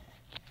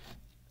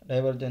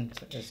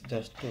 Divergence is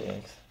just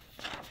 2x.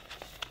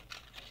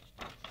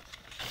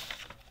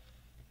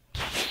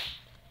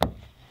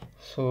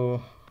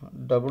 So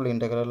double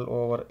integral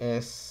over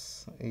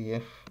s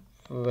f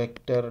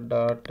vector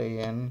dot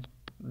n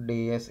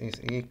ds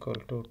is equal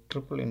to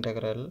triple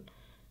integral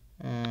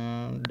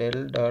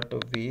del dot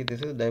v,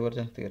 this is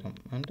divergence theorem,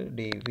 and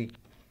dv,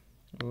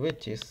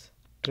 which is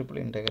triple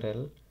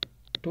integral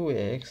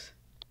 2x,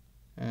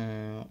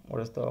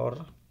 what is the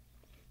order?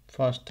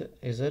 First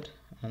z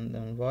and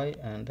then y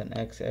and then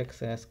x. X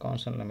has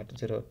constant limit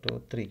 0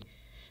 to 3.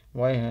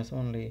 Y has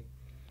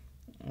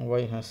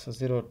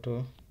 0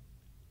 to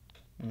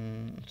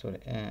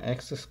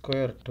x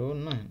square to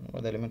 9.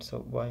 The limits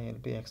of y will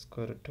be x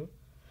square to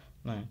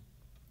 9.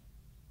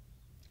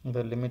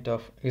 The limit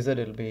of z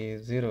will be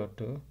 0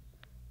 to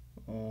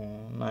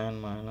 9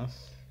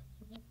 minus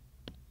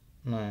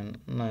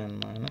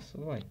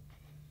y.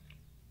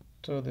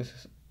 So this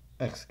is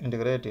x.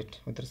 Integrate it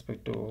with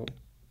respect to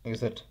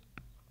z.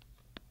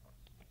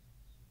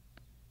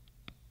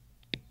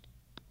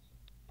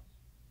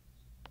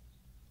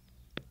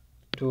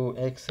 To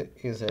x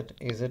z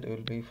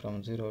will be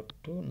from 0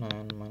 to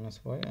 9 minus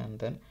y, and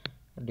then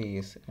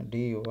ds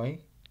dy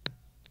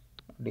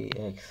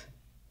dx.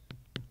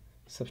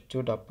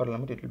 Substitute upper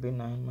limit, it will be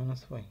 9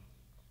 minus y.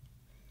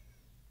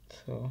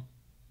 So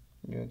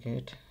you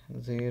get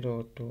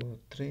 0 to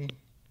 3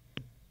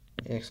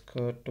 x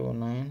square to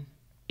 9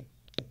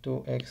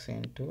 2x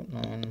into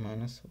 9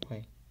 minus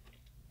y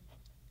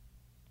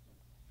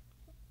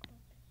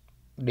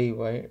dy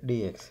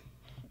dx.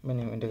 When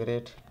you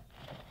integrate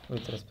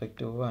with respect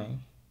to y,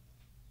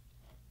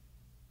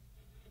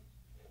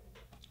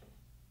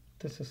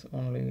 this is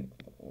only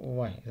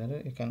y, isn't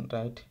it? You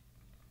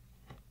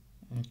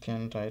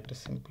can write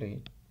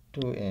simply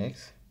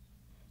 2x,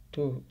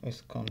 2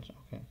 is constant,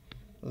 okay,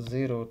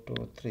 0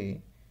 to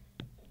 3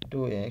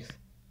 2x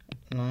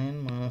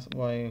 9 minus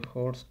y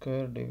whole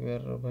square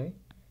divided by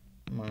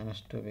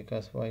minus 2,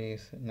 because y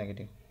is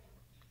negative.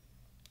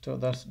 So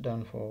that's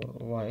done for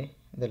y.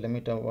 The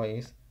limit of y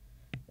is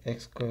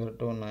x square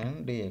to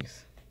 9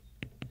 dx.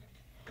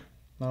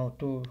 Now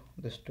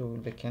this 2 will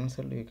be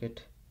cancelled. You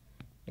get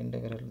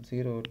integral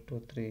 0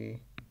 to 3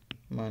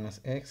 minus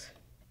x.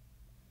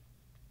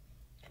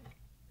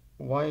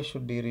 Y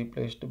should be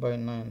replaced by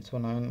 9, so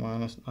 9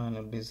 minus 9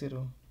 will be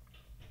 0.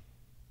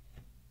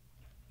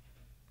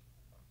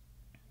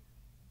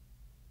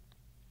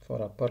 For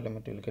upper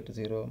limit you will get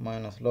 0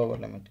 minus lower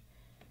limit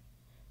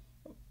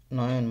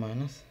 9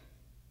 minus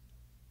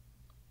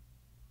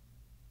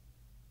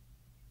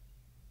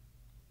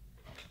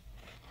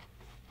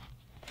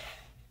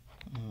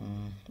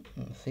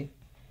see,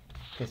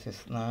 this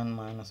is 9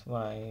 minus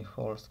y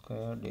whole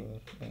square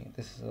divided by,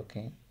 this is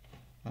okay,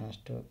 minus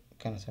 2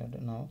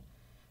 cancelled. Now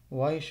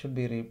y should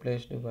be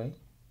replaced by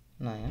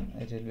 9.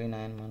 It will be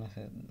 9 minus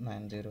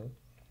 9 0,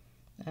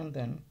 and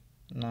then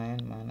 9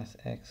 minus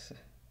x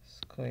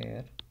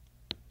square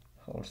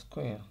whole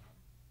square.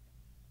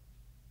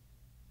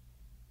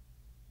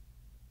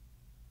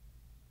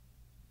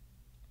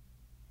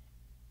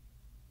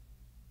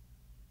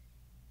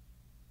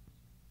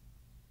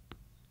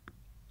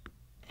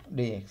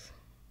 Dx.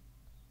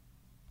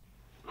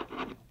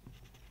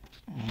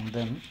 And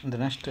then the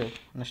next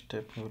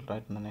step we will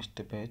write in the next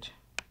page.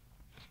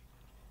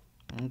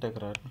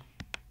 Integral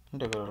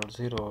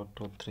 0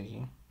 to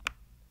 3.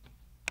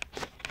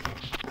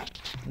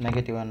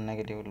 Negative and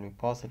negative will be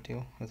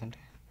positive, isn't it?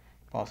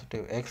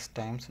 Positive x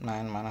times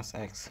 9 minus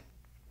x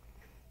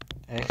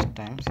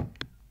times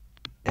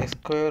x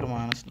square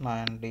minus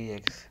 9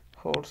 dx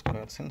whole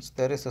square. Since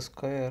there is a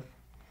square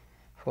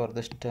for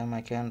this term,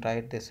 I can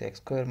write this x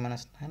square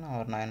minus 9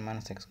 or 9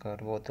 minus x square,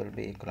 both will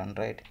be equivalent,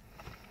 right?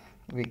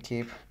 We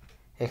keep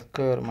x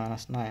square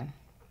minus 9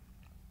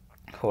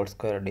 whole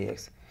square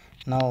dx.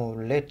 Now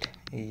let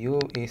u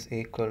is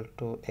equal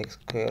to x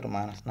square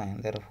minus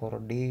 9, therefore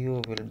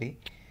du will be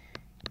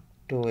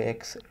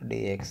 2x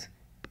dx.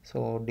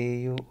 So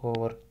du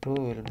over 2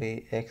 will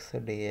be x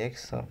dx.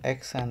 So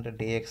x and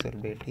dx will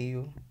be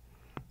du.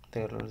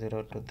 There will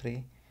 0 to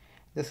 3.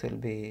 This will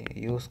be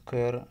u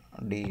square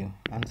du.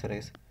 Answer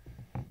is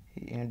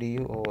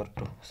du over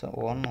 2. So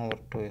 1 over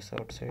 2 is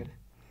outside.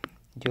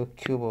 U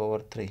cube over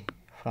 3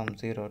 from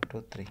 0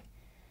 to 3.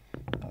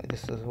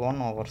 This is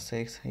 1 over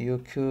 6. U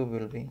cube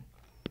will be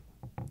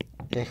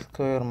x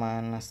square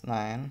minus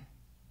 9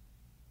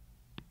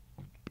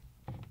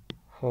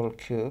 whole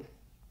cube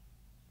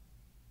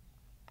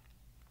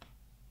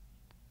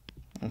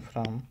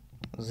from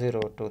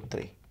 0 to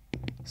 3.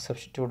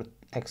 Substitute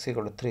x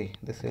equal to 3.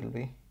 This will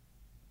be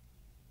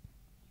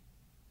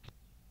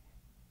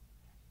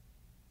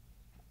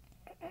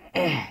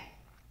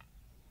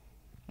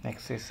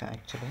x is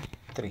actually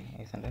 3,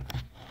 isn't it?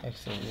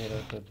 X is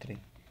 0 to 3.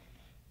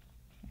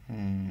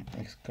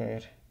 X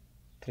square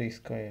 3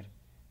 square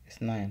is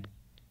 9.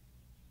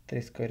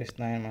 3 square is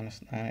 9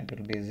 minus 9, it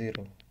will be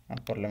 0.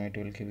 Upper limit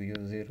will give you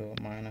 0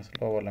 minus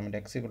lower limit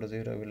x equal to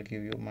 0 will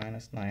give you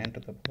minus 9 to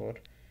the power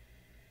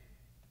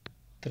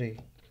 3.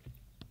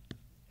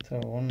 So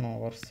 1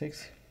 over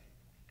 6.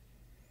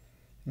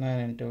 9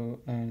 into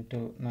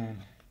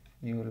 9,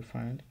 you will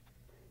find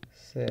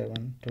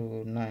 7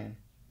 to 9.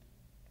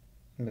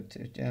 But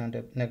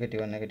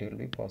negative and negative will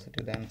be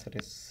positive. The answer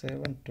is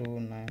 7 to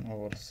 9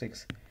 over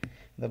 6.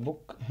 The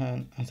book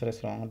answer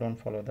is wrong. Don't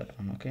follow that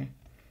one, okay?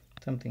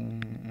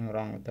 Something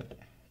wrong with that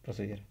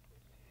procedure.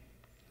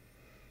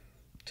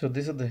 So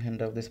this is the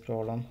end of this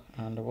problem,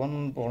 and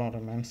one problem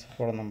remains,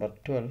 problem number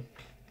 12.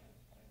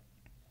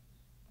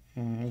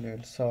 We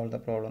will solve the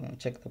problem,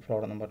 check the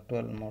problem number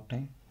 12 one more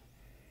time.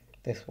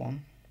 This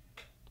one.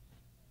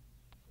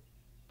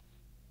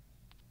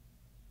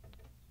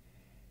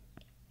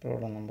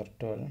 Problem number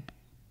 12.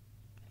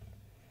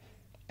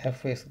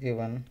 F is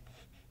given.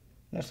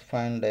 Let's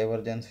find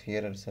divergence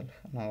here itself.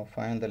 Now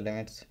find the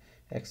limits.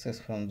 X is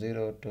from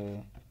 0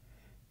 to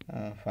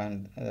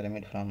find the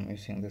limit from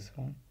using this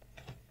one.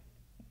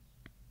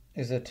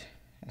 Is it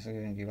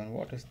given?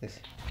 What is this?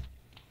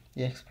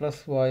 X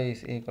plus y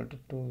is equal to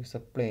 2 is a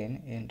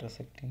plane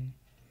intersecting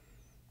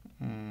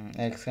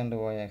x and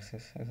y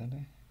axis, isn't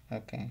it?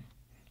 Okay,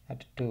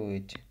 at 2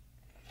 each.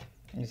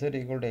 Z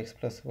equal to x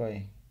plus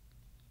y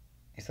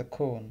is a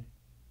cone.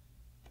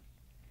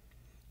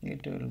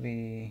 It will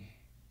be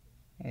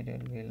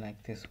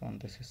like this one.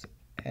 This is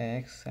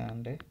x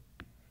and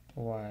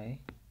y.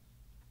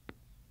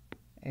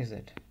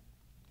 Z.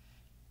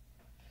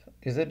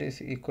 So z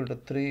is equal to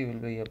 3 will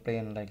be a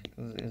plane like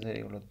z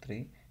equal to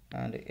 3,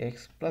 and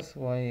x plus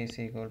y is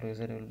equal to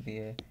z will be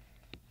a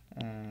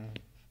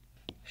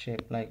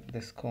shape like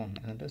this cone,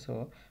 isn't it?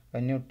 So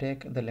when you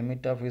take the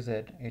limit of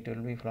z, it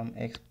will be from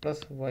x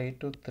plus y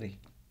to 3.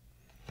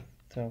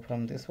 So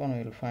from this one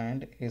we will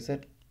find z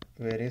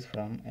varies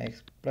from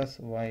x plus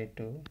y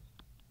to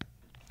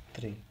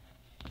 3,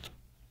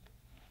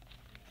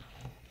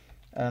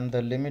 and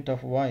the limit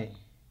of y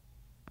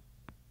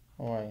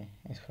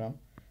is from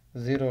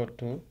 0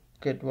 to,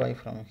 get y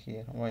from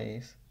here, y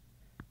is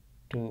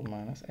 2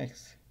 minus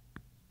x.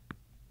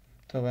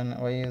 So when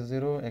y is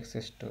 0, x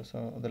is 2.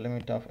 So the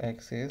limit of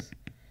x is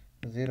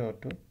 0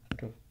 to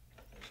 2.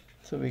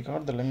 So we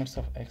got the limits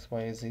of x,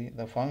 y, z.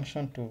 The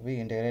function to be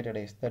integrated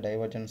is the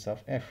divergence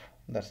of f.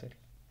 That's it.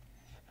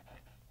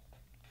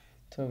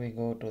 So we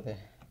go to the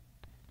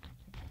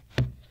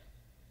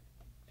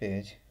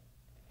page,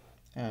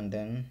 and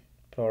then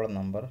problem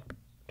number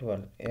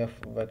 12. F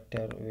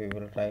vector we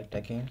will write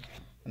again,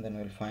 and then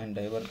we'll find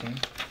divergence.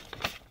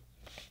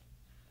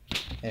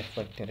 F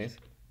vector is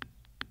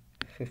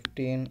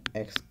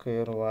 15x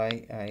square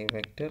y I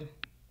vector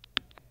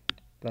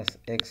plus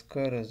x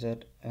square z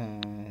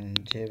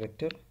j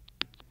vector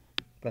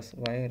plus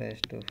y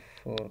raised to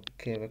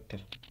 4k vector.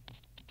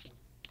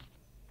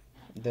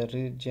 The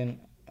region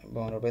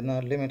bounded by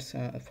the limits.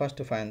 First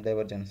to find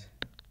divergence.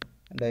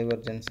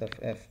 Divergence of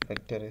f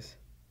vector is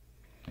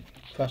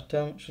first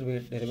term should be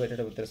derivated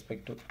with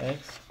respect to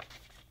x.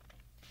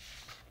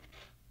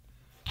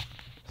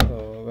 So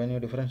when you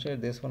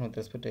differentiate this one with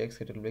respect to x,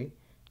 it will be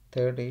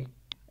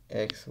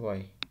 30xy.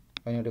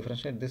 When you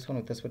differentiate this one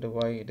with respect to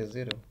y, it is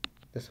 0.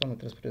 This one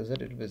with respect to z,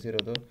 it will be 0.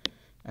 The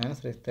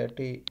answer is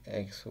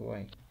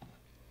 30xy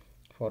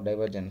for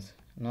divergence.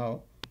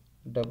 Now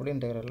double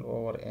integral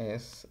over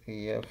s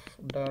f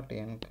dot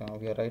n,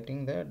 we are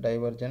writing the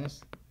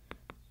divergence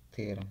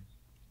theorem.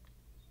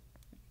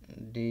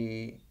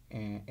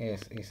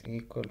 ds is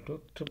equal to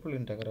triple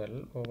integral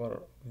over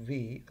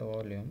v, the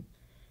volume,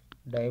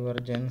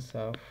 divergence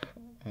of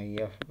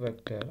f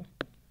vector,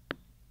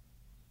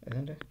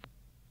 isn't it,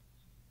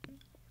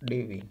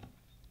 dv.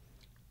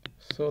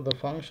 So the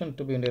function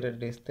to be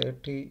integrated is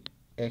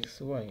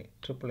 30xy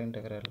triple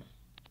integral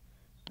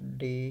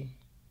d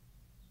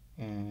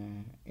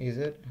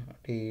z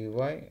dy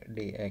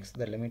dx.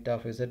 The limit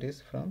of z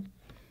is from,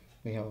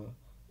 we have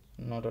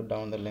noted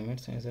down the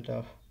limits.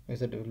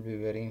 Z will be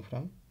varying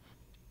from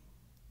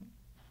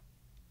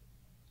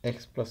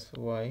x plus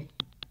y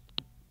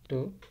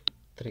to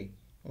 3,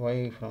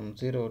 y from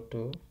 0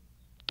 to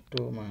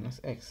 2 minus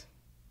x,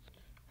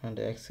 and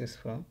x is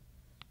from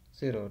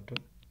 0 to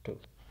 2.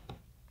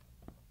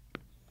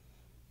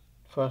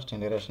 First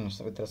integration is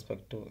with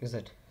respect to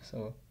z.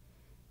 So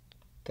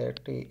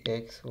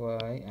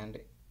 30xy and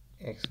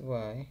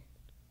xy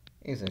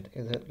z.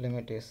 The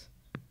limit is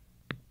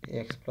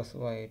x plus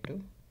y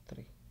to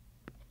 3.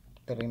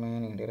 The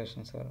remaining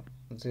iterations are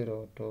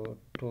 0 to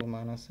 2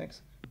 minus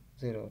x,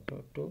 0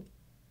 to 2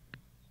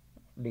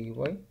 dy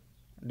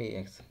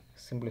dx.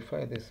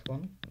 Simplify this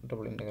one,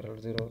 double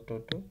integral 0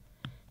 to 2,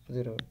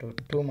 0 to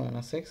 2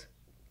 minus x,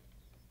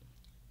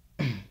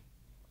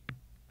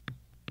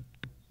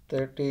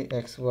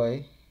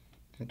 30xy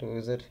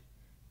into z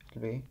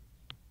will be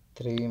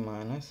 3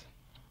 minus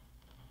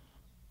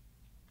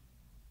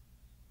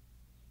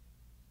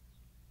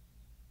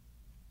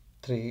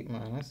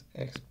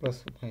x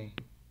plus y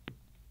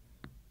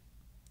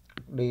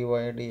dy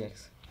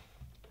dx.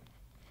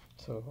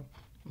 So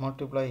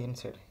multiply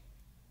inside,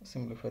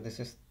 simplify. This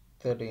is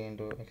 30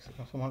 into x,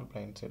 so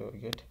multiply inside, we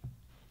get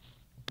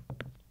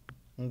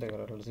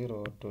integral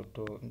 0 to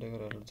 2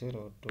 integral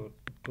 0 to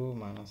 2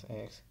 minus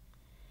x.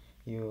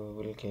 You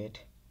will get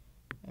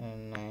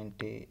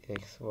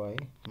 90xy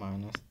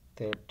minus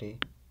 30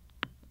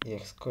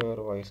 x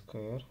square y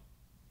square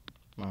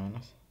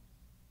minus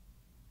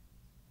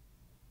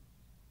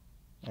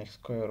x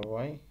square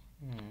y.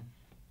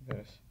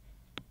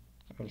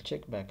 We'll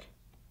check back.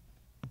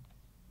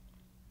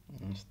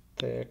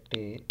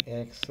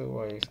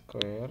 30xy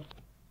square,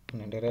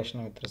 and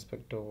integration with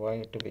respect to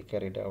y to be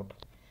carried out.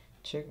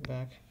 Check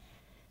back.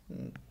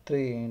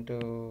 3 into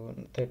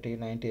 30,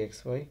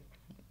 90xy.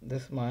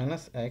 This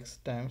minus x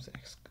times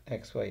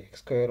xy, x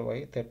square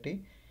y,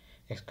 30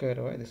 x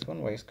square y, this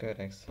one y square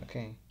x.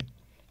 Okay,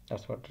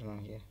 that's what we're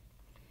doing here.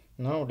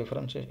 Now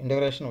differentiation,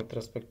 integration with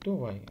respect to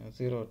y,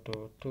 0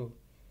 to 2,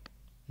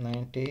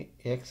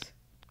 90x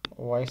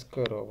y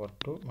square over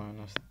 2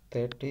 minus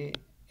 30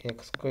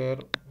 x square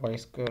y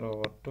square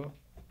over 2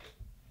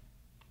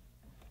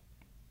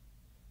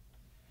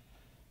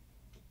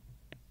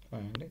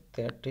 and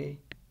 30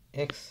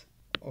 x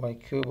y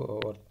cube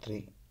over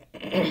 3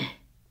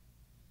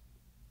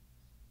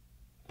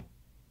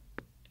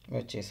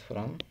 which is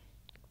from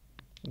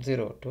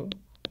 0 to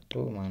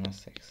 2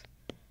 minus 6.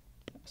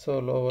 So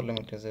lower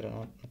limit is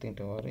 0, nothing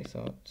to worry.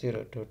 So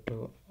 0 to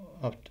 2,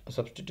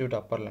 substitute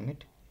upper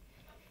limit,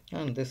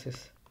 and this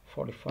is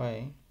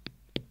 45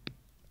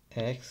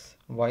 x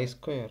y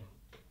square.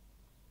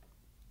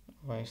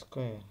 Y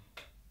square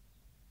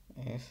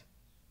is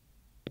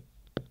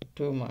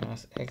 2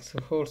 minus x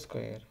whole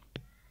square.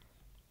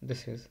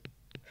 This is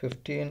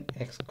 15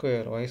 x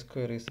square. Y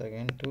square is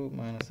again 2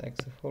 minus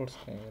x whole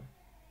square.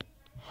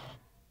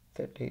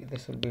 30.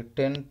 This will be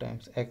 10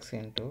 times x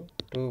into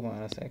 2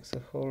 minus x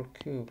whole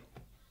cube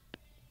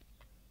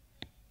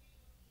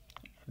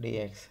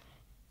dx.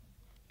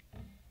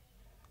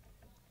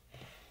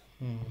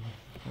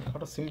 How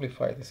to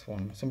simplify this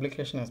one?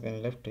 Simplification has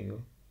been left to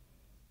you.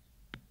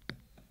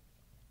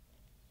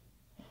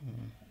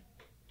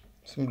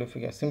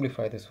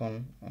 Simplify this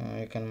one.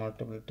 You can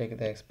take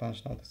the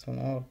expansion of this one,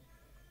 or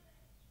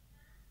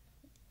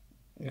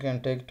you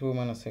can take 2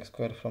 minus x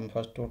square from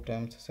first two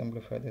terms.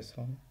 Simplify this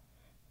one.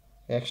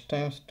 X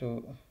times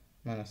 2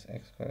 minus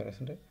x square,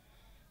 isn't it?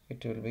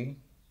 It will be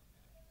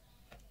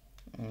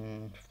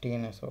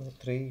 15 as over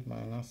 3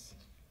 minus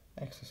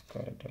x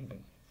square. It will be.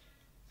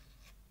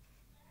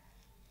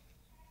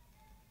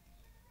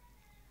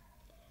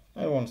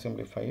 I won't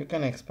simplify. You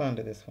can expand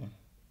this one.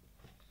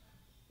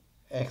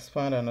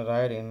 Expand and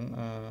write in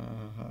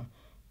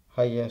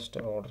highest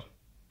order.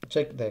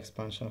 Check the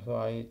expansion. So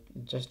I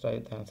just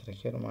write the answer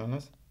here,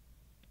 minus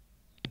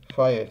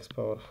 5x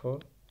power 4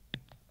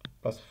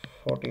 plus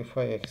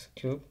 45x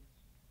cube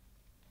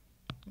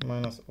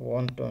minus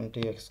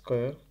 120x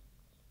square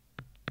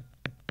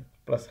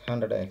plus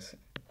 100x.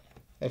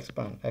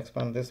 Expand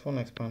this one,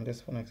 expand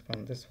this one,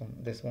 expand this one.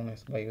 This one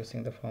is by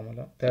using the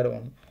formula. Third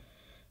one,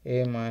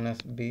 a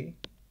minus b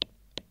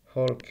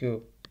whole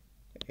cube,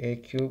 a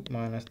cube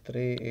minus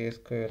 3a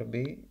square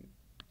b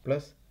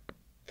plus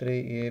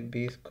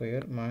 3ab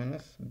square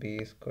minus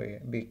b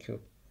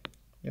cube.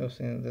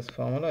 Using this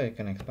formula you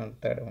can expand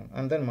the third one,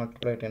 and then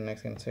multiply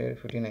 10x inside,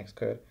 15x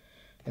square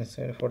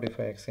inside,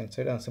 45x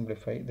inside, and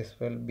simplify. This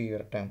will be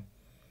your term.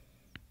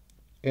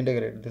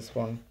 Integrate this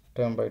one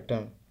term by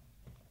term.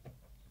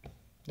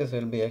 This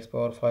will be x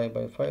power 5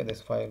 by 5.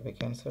 This 5 will be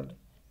cancelled.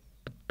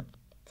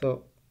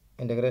 So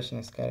integration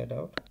is carried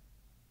out.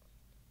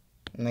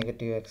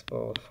 Negative x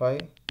power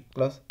 5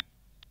 plus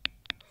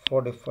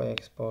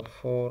 45x power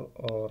 4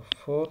 over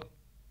 4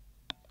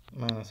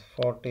 minus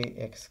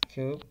 40x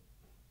cube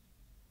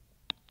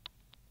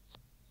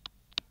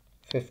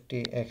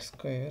 50x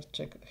square.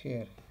 Check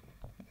here,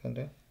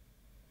 and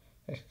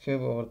x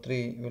cube over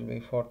 3 will be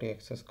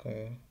 40x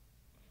square,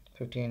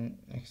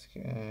 15x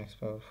x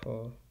power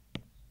 4,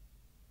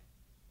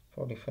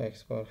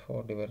 45x power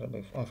 4 divided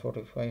by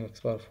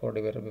 45x power 4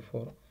 divided by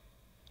 4.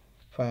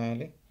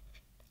 Finally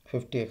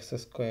 50x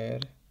square,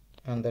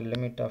 and the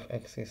limit of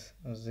x is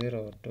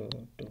 0 to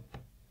 2.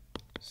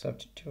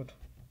 Substitute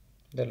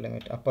the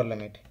limit, upper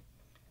limit.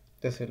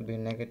 This will be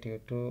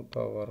negative 2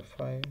 power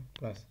 5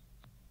 plus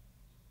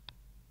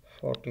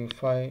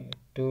 45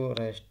 2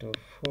 raised to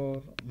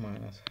 4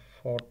 minus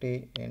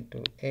 40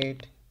 into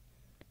 8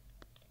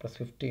 plus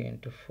 50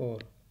 into 4,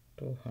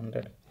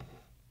 200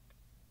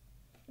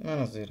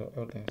 minus 0,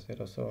 everything is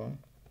 0, so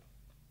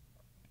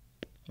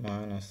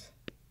minus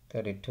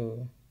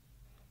 32.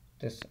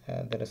 This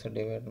there is a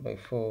divided by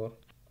 4,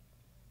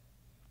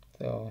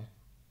 so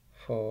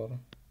 4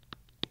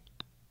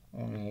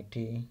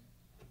 180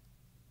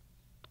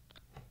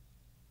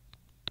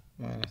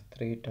 minus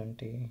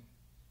 320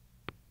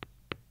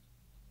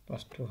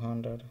 plus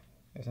 200,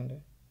 isn't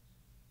it?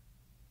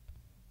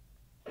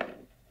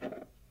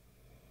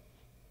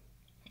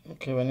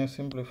 Okay, when you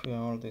simplify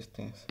all these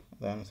things,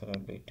 the answer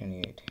will be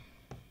 28.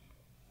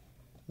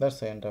 That's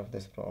the end of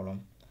this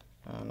problem,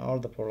 and all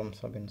the problems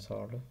have been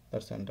solved.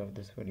 That's the end of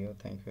this video.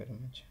 Thank you very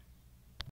much.